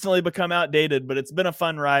work will instantly become outdated, but it's been a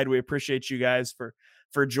fun ride. We appreciate you guys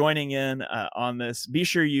for joining in on this. Be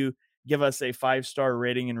sure you give us a 5-star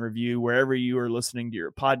rating and review wherever you are listening to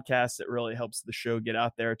your podcast. It really helps the show get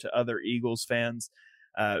out there to other Eagles fans.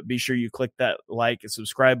 Be sure you click that like and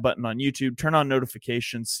subscribe button on YouTube. Turn on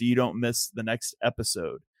notifications so you don't miss the next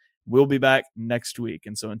episode. We'll be back next week.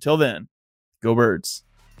 And so until then, go Birds.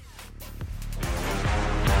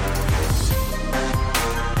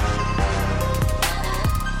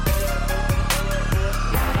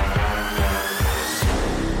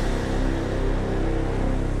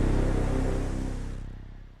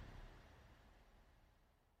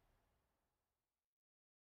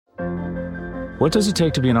 What does it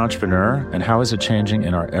take to be an entrepreneur, and how is it changing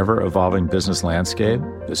in our ever-evolving business landscape?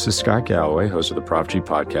 This is Scott Galloway, host of the Prop G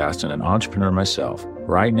podcast and an entrepreneur myself.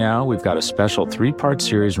 Right now, we've got a special 3-part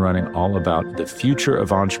series running all about the future of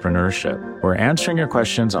entrepreneurship. We're answering your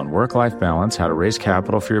questions on work-life balance, how to raise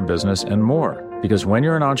capital for your business, and more. Because when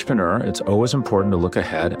you're an entrepreneur, it's always important to look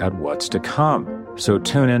ahead at what's to come. So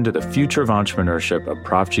tune in to the Future of Entrepreneurship, a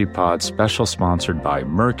Prop G Pod special sponsored by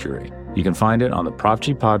Mercury. You can find it on the Prop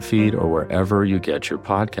G Pod feed or wherever you get your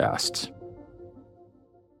podcasts.